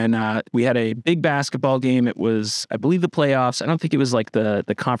campus, and we had a big basketball game. It was, I believe, the playoffs. I don't think it was like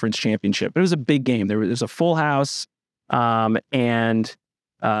the conference championship, but it was a big game. There was a full house. And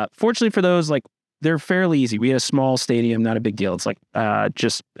fortunately for those, like, they're fairly easy. We had a small stadium, not a big deal. It's like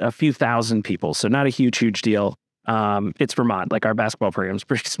just a few thousand people. So not a huge deal. It's Vermont. Like, our basketball program is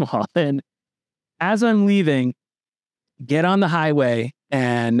pretty small. And as I'm leaving, get on the highway,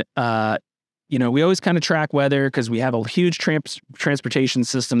 and we always kind of track weather because we have a huge transportation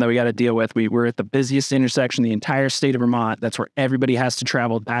system that we got to deal with. We're at the busiest intersection in the entire state of Vermont. That's where everybody has to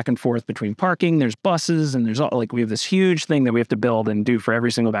travel back and forth between parking. There's buses, and we have this huge thing that we have to build and do for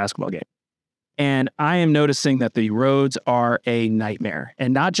every single basketball game. And I am noticing that the roads are a nightmare,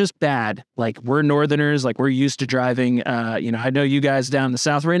 and not just bad. Like, we're Northerners, like, we're used to driving. I know you guys down in the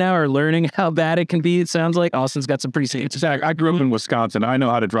South right now are learning how bad it can be. It sounds like Austin's got some pretty safe. I grew up in Wisconsin. I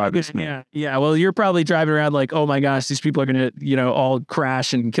know how to drive this. Yeah. Well, you're probably driving around like, oh my gosh, these people are going to, all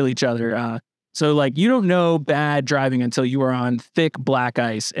crash and kill each other. So, like, you don't know bad driving until you are on thick black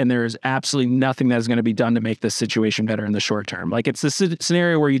ice, and there's absolutely nothing that is going to be done to make this situation better in the short term. Like, it's the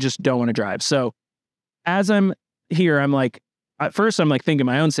scenario where you just don't want to drive. So as I'm here, I'm like, at first I'm like thinking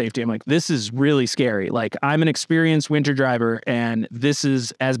my own safety. I'm like, this is really scary. Like, I'm an experienced winter driver, and this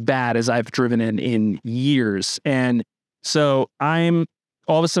is as bad as I've driven in years. And so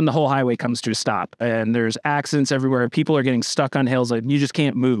all of a sudden the whole highway comes to a stop, and there's accidents everywhere. People are getting stuck on hills. Like, you just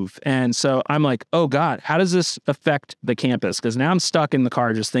can't move. And so I'm like, oh God, how does this affect the campus? Because now I'm stuck in the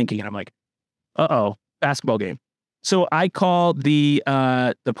car just thinking, and I'm like, uh-oh, basketball game. So I call the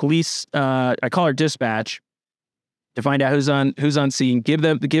police, I call our dispatch to find out who's on scene. Give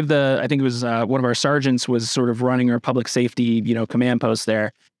the I think it was one of our sergeants was sort of running our public safety, command post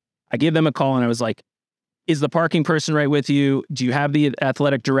there. I give them a call, and I was like, is the parking person right with you? Do you have the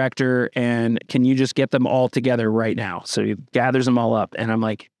athletic director? And can you just get them all together right now? So he gathers them all up. And I'm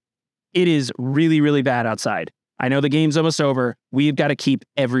like, it is really, really bad outside. I know the game's almost over. We've got to keep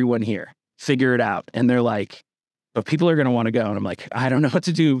everyone here. Figure it out. And they're like, but people are going to want to go. And I'm like, I don't know what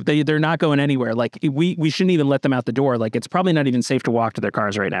to do. They're not going anywhere. Like, we shouldn't even let them out the door. Like, it's probably not even safe to walk to their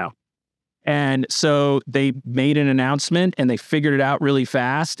cars right now. And so they made an announcement and they figured it out really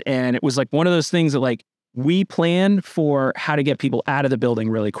fast. And it was like one of those things that like we planned for how to get people out of the building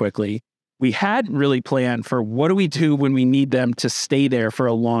really quickly. We hadn't really planned for what do we do when we need them to stay there for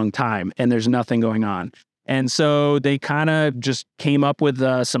a long time and there's nothing going on. And so they kind of just came up with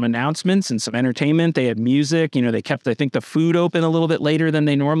some announcements and some entertainment. They had music, they kept, I think, the food open a little bit later than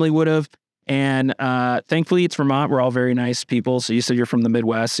they normally would have. And thankfully, it's Vermont. We're all very nice people. So you said you're from the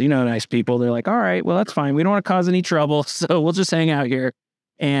Midwest, so nice people. They're like, all right, well, that's fine. We don't want to cause any trouble. So we'll just hang out here.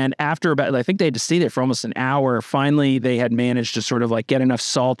 And after about, I think they had to stay there for almost an hour. Finally, they had managed to sort of like get enough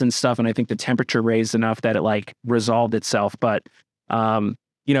salt and stuff. And I think the temperature raised enough that it like resolved itself. But,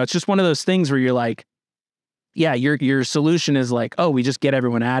 it's just one of those things where you're like, yeah, your solution is like, oh, we just get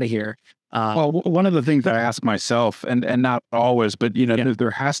everyone out of here. Well, one of the things that I ask myself, and not always, but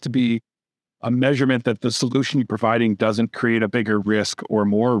there has to be a measurement that the solution you're providing doesn't create a bigger risk or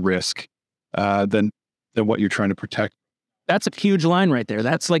more risk than what you're trying to protect. That's a huge line right there.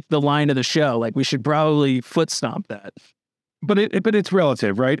 That's like the line of the show. Like we should probably foot stomp that. But it's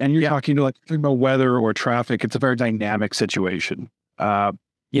relative, right? And you're talking about weather or traffic. It's a very dynamic situation.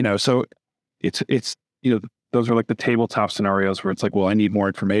 So it's those are like the tabletop scenarios where it's like, well, I need more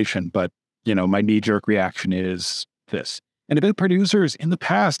information, but my knee-jerk reaction is this. And event producers in the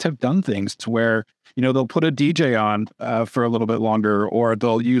past have done things to where, they'll put a DJ on for a little bit longer, or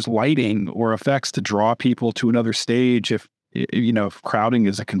they'll use lighting or effects to draw people to another stage if crowding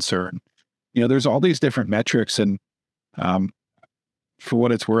is a concern. There's all these different metrics, and for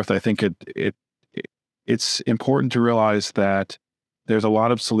what it's worth, I think it's important to realize that there's a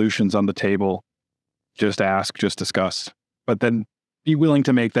lot of solutions on the table. Just ask, just discuss, but then be willing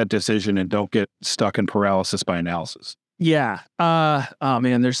to make that decision and don't get stuck in paralysis by analysis. Yeah. Oh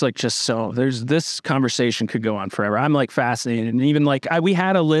man, there's this conversation could go on forever. I'm like fascinated. And even like, we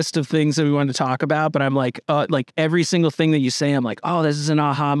had a list of things that we wanted to talk about, but I'm like every single thing that you say, I'm like, oh, this is an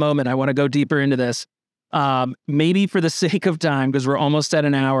aha moment. I want to go deeper into this. Maybe for the sake of time, because we're almost at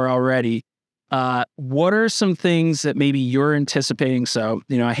an hour already. What are some things that maybe you're anticipating? So,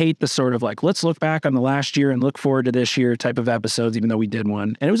 I hate the sort of like, let's look back on the last year and look forward to this year type of episodes, even though we did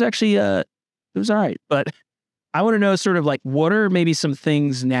one. And it was actually, it was all right. But I want to know sort of like, what are maybe some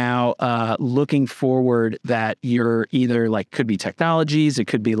things now looking forward that you're either like, could be technologies, it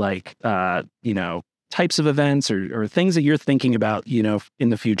could be like, types of events or things that you're thinking about, in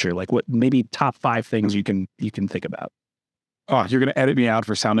the future, like what maybe top 5 things you can think about. Oh, you're going to edit me out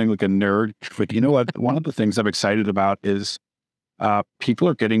for sounding like a nerd. But you know what? One of the things I'm excited about is people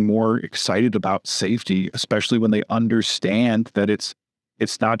are getting more excited about safety, especially when they understand that it's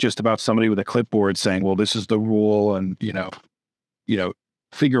not just about somebody with a clipboard saying, well, this is the rule and,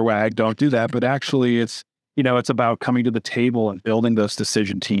 figure wag, don't do that. But actually it's about coming to the table and building those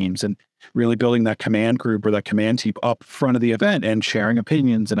decision teams and really building that command group or that command team up front of the event and sharing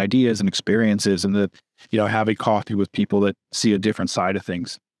opinions and ideas and experiences and having coffee with people that see a different side of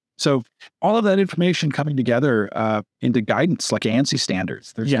things. So all of that information coming together into guidance like ANSI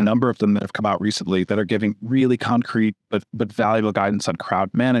standards. There's a number of them that have come out recently that are giving really concrete but valuable guidance on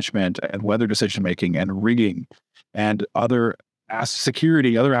crowd management and weather decision-making and rigging and other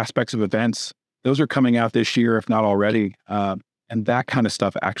security, other aspects of events. Those are coming out this year, if not already. And that kind of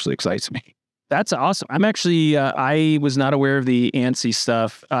stuff actually excites me. That's awesome. I'm actually, I was not aware of the ANSI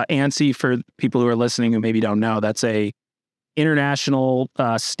stuff. ANSI, for people who are listening who maybe don't know, that's a international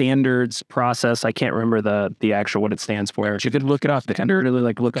standards process. I can't remember the actual what it stands for. You could look it off. Literally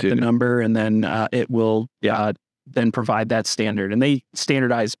like look up the number and then it will then provide that standard. And they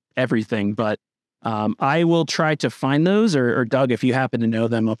standardize everything, but I will try to find those, or Doug, if you happen to know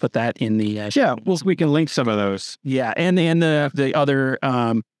them, I'll put that in the we can link some of those. Yeah, and the other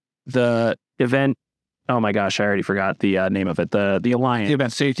the event. Oh my gosh, I already forgot the name of it. The Alliance, the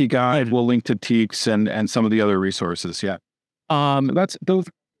Event Safety Guide. We'll link to TEACS and some of the other resources. Yeah, that's those.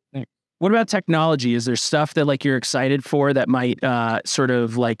 What about technology? Is there stuff that like you're excited for that might sort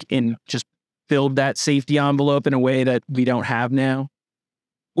of like just build that safety envelope in a way that we don't have now?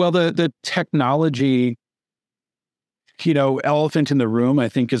 Well, the technology, elephant in the room, I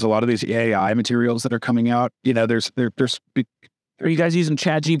think, is a lot of these AI materials that are coming out. There's. Are you guys using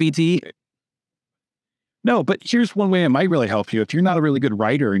ChatGPT? No, but here's one way it might really help you. If you're not a really good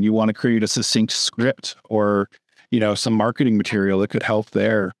writer and you want to create a succinct script or, some marketing material that could help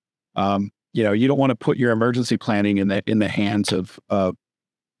there, you don't want to put your emergency planning in the hands of, an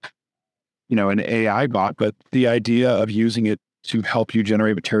AI bot, but the idea of using it to help you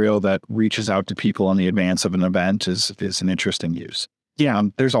generate material that reaches out to people in the advance of an event is an interesting use. Yeah,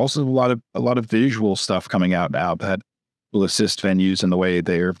 there's also a lot of visual stuff coming out now that will assist venues in the way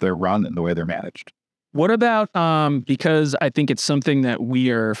they're run and the way they're managed. What about, because I think it's something that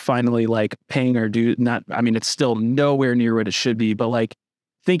we are finally like paying our due, it's still nowhere near what it should be, but like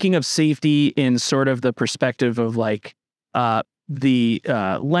thinking of safety in sort of the perspective of like the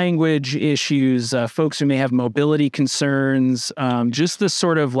language issues, folks who may have mobility concerns, just the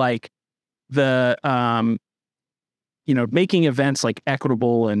sort of like the, making events like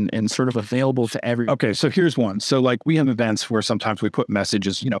equitable and sort of available to everyone. Okay, so here's one. So like we have events where sometimes we put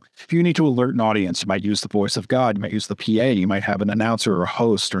messages, if you need to alert an audience, you might use the voice of God, you might use the PA, you might have an announcer or a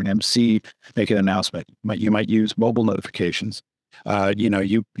host or an MC make an announcement. You might use mobile notifications.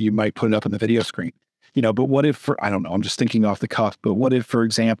 You might put it up on the video screen. But what if I don't know, I'm just thinking off the cuff, but what if, for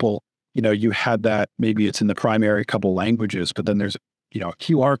example, you had that, maybe it's in the primary couple languages, but then there's, a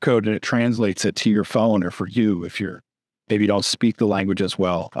QR code and it translates it to your phone or for you if you're maybe you don't speak the language as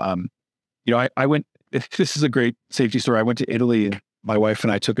well. I went, this is a great safety story. I went to Italy and my wife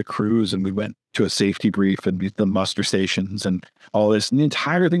and I took a cruise and we went to a safety brief and the muster stations and all this. And the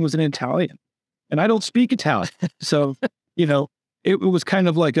entire thing was in Italian. And I don't speak Italian. So, it was kind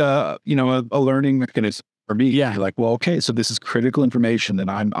of like a learning mechanism for me. Yeah. Like, well, okay, so this is critical information that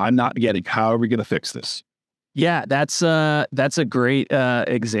I'm not getting. How are we going to fix this? Yeah, that's a great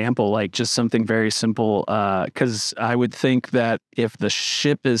example, like just something very simple, because I would think that if the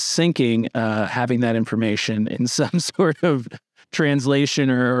ship is sinking, having that information in some sort of translation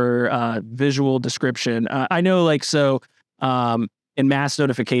or visual description. I know, like, so in mass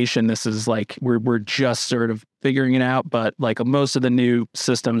notification, this is like we're just sort of figuring it out, but like most of the new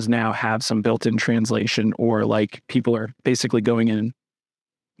systems now have some built-in translation, or like people are basically going in and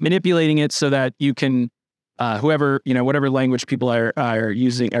manipulating it so that you can whoever, whatever language people are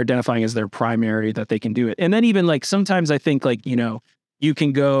using, identifying as their primary, that they can do it. And then even like sometimes I think like, you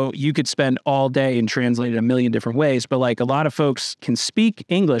could spend all day and translate it a million different ways, but like a lot of folks can speak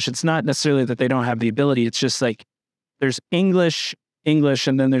English. It's not necessarily that they don't have the ability. It's just like there's English,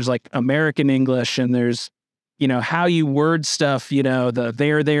 and then there's like American English, and there's, how you word stuff, the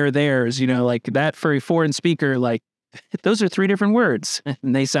theirs, like that for a foreign speaker, like those are three different words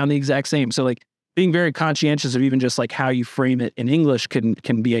and they sound the exact same. So like, being very conscientious of even just like how you frame it in English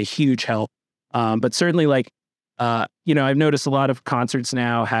can be a huge help. But certainly like, I've noticed a lot of concerts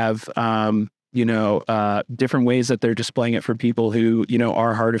now have, different ways that they're displaying it for people who,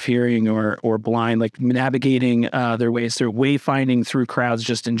 are hard of hearing or blind, like navigating their ways through, wayfinding through crowds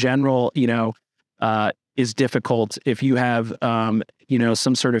just in general, is difficult. If you have,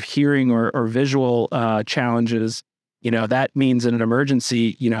 some sort of hearing or visual challenges, that means in an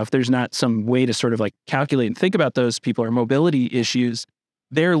emergency, if there's not some way to sort of like calculate and think about those people or mobility issues,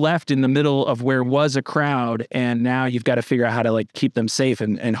 they're left in the middle of where was a crowd. And now you've got to figure out how to like keep them safe.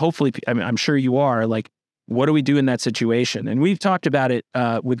 And hopefully, I'm sure you are, like, what do we do in that situation? And we've talked about it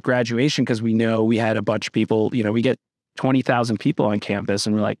with graduation, because we know we had a bunch of people, we get 20,000 people on campus,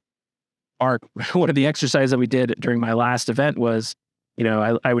 and we're like, one of the exercises that we did during my last event was,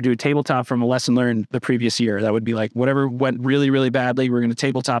 I would do a tabletop from a lesson learned the previous year. That would be like, whatever went really, really badly, we're going to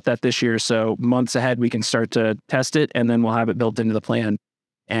tabletop that this year. So months ahead, we can start to test it, and then we'll have it built into the plan.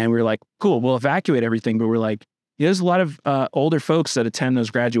 And we were like, cool, we'll evacuate everything. But we're like, there's a lot of older folks that attend those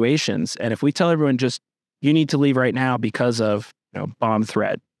graduations. And if we tell everyone just, you need to leave right now because of bomb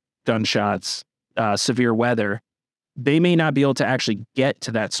threat, gunshots, severe weather, they may not be able to actually get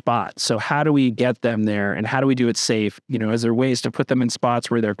to that spot. So how do we get them there, and how do we do it safe? Is there ways to put them in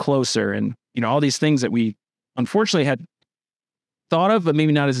spots where they're closer, and all these things that we unfortunately had thought of, but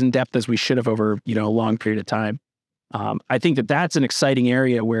maybe not as in depth as we should have over a long period of time. I think that's an exciting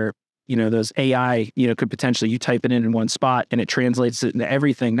area where those AI could potentially, you type it in one spot and it translates it into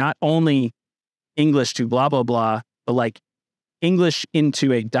everything, not only English to blah blah blah, but like English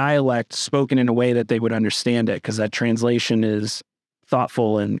into a dialect spoken in a way that they would understand it, because that translation is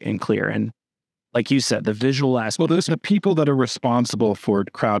thoughtful and clear. And like you said, the visual aspect. Well, there's the people that are responsible for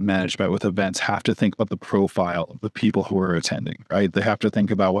crowd management with events have to think about the profile of the people who are attending, right? They have to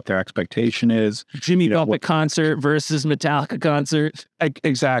think about what their expectation is. Jimmy Buffett concert versus Metallica concert.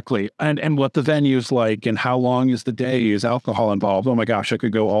 Exactly. And what the venue's like, and how long is the day? Is alcohol involved? Oh my gosh, I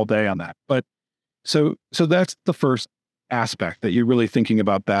could go all day on that. But so that's the first aspect, that you're really thinking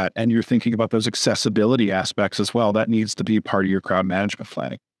about that, and you're thinking about those accessibility aspects as well. That needs to be part of your crowd management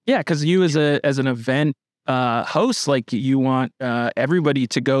planning. Yeah, because you as an event host, like you want everybody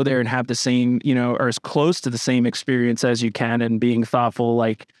to go there and have the same, or as close to the same experience as you can, and being thoughtful,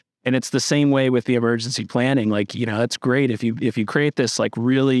 like, and it's the same way with the emergency planning. Like, that's great if you create this like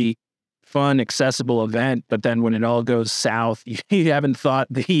really fun, accessible event, but then when it all goes south, you haven't thought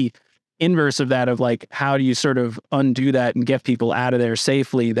the inverse of that of like, how do you sort of undo that and get people out of there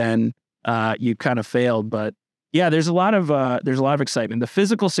safely, then you kind of failed. But yeah, there's a lot of excitement. The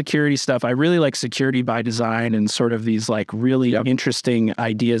physical security stuff, I really like security by design and sort of these like really interesting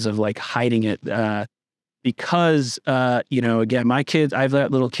ideas of like hiding it. Because, again, my kids, I've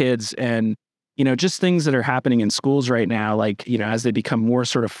got little kids, and, just things that are happening in schools right now, like, as they become more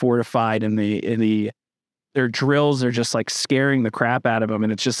sort of fortified in their drills are just like scaring the crap out of them.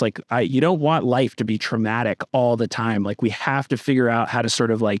 And it's just like, you don't want life to be traumatic all the time. Like, we have to figure out how to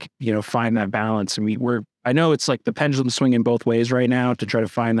sort of like, find that balance. And I know it's like the pendulum swinging both ways right now to try to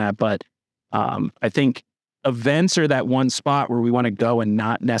find that. But I think events are that one spot where we want to go and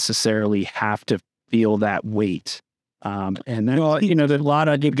not necessarily have to feel that weight. And then, there's a lot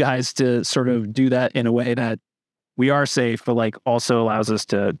of good guys to sort of do that in a way that we are safe, but like also allows us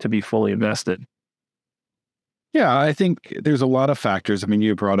to be fully invested. Yeah, I think there's a lot of factors. I mean,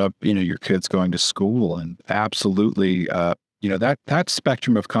 you brought up, your kids going to school, and absolutely, that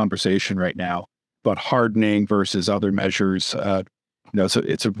spectrum of conversation right now about hardening versus other measures, so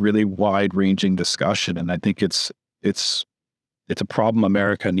it's a really wide ranging discussion. And I think it's a problem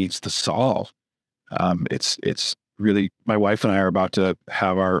America needs to solve. It's really, my wife and I are about to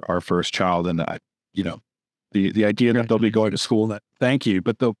have our first child, and the idea that they'll be going to school, thank you,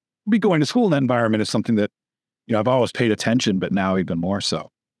 but they'll be going to school in that environment is something that, I've always paid attention, but now even more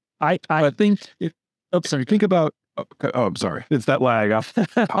so. I think, think about, I'm sorry. It's that lag. I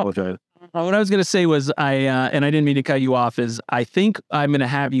apologize. What I was going to say was and I didn't mean to cut you off, is I think I'm going to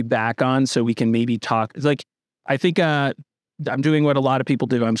have you back on so we can maybe talk. It's like, I think I'm doing what a lot of people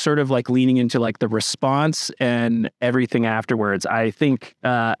do. I'm sort of like leaning into like the response and everything afterwards. I think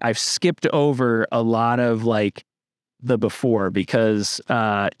I've skipped over a lot of like the before, because,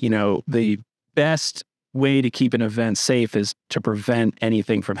 the best way to keep an event safe is to prevent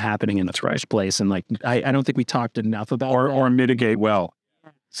anything from happening in the first place. And like, I don't think we talked enough about or mitigate well.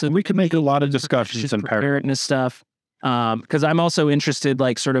 So we can make a lot of discussions and preparedness stuff. Because I'm also interested,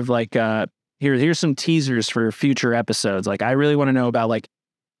 like, sort of like, here's some teasers for future episodes. Like, I really want to know about like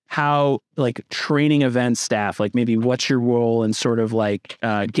how, like, training event staff, like maybe what's your role in sort of like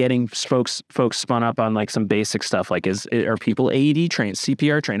getting folks spun up on like some basic stuff. Like, are people AED trained,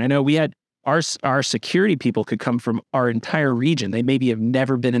 CPR trained? I know we had our security people could come from our entire region. They maybe have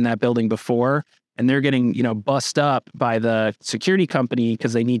never been in that building before, and they're getting, bussed up by the security company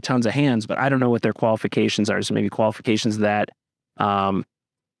because they need tons of hands, but I don't know what their qualifications are. So maybe qualifications that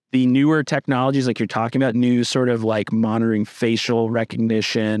the newer technologies, like you're talking about, new sort of like monitoring facial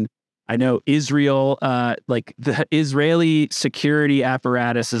recognition. I know Israel, like the Israeli security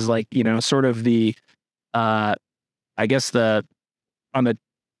apparatus is like, sort of the, I guess on the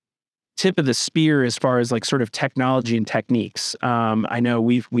tip of the spear as far as like sort of technology and techniques. I know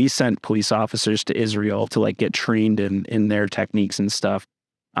we sent police officers to Israel to like get trained in their techniques and stuff.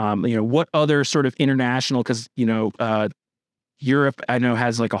 What other sort of international, because Europe, I know,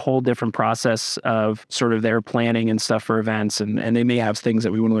 has like a whole different process of sort of their planning and stuff for events, and they may have things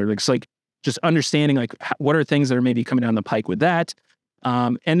that we want to learn. It's like just understanding like what are things that are maybe coming down the pike with that,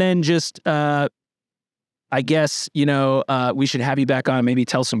 and then just I guess, we should have you back on and maybe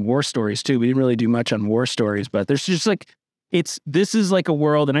tell some war stories too. We didn't really do much on war stories, but there's just like, this is like a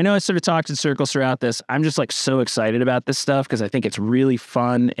world. And I know I sort of talked in circles throughout this. I'm just like so excited about this stuff because I think it's really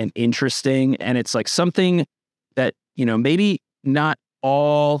fun and interesting. And it's like something that, maybe not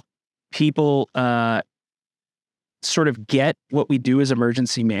all people sort of get what we do as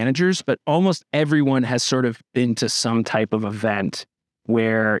emergency managers, but almost everyone has sort of been to some type of event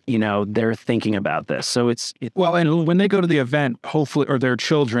where, they're thinking about this. So well, and when they go to the event, hopefully, or their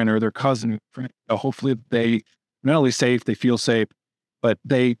children or their cousin, hopefully they not only safe, they feel safe, but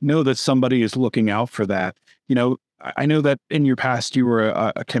they know that somebody is looking out for that. I know that in your past, you were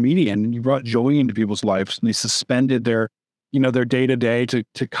a comedian and you brought joy into people's lives, and they suspended their day-to-day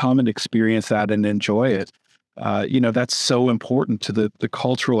to come and experience that and enjoy it. That's so important to the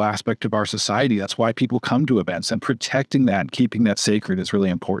cultural aspect of our society. That's why people come to events, and protecting that and keeping that sacred is really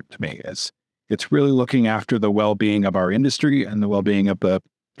important to me. It's really looking after the well-being of our industry and the well-being of the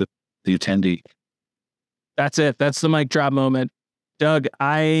attendee. That's it. That's the mic drop moment. Doug,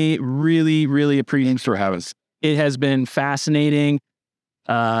 I really, really appreciate. Thanks for having us. It has been fascinating.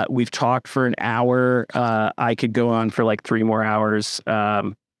 We've talked for an hour. I could go on for like 3 more hours.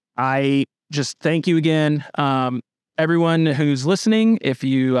 I just thank you again. Everyone who's listening, if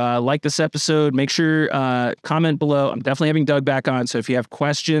you like this episode, make sure comment below. I'm definitely having Doug back on. So if you have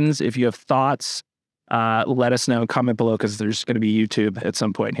questions, if you have thoughts, let us know. Comment below, because there's going to be YouTube at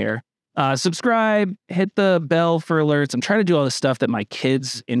some point here. Subscribe, hit the bell for alerts. I'm trying to do all the stuff that my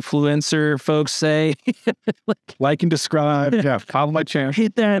kids influencer folks say. Like and describe. Yeah, follow my channel.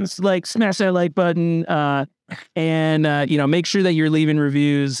 Hit that, smash that like button. And make sure that you're leaving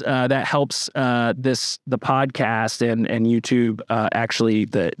reviews. That helps the podcast and YouTube actually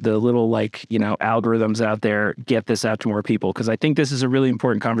the little algorithms out there get this out to more people, because I think this is a really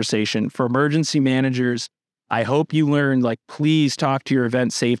important conversation for emergency managers. I hope you learned, please talk to your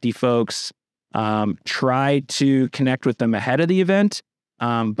event safety folks. Try to connect with them ahead of the event.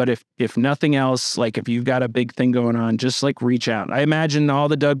 But if nothing else, if you've got a big thing going on, just reach out. I imagine all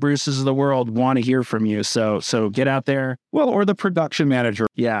the Doug Bruces of the world want to hear from you. So get out there. Well, or the production manager.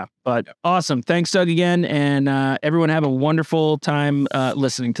 Yeah, but awesome. Thanks, Doug, again. And everyone have a wonderful time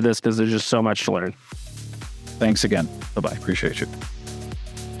listening to this, because there's just so much to learn. Thanks again. Bye-bye. Appreciate you.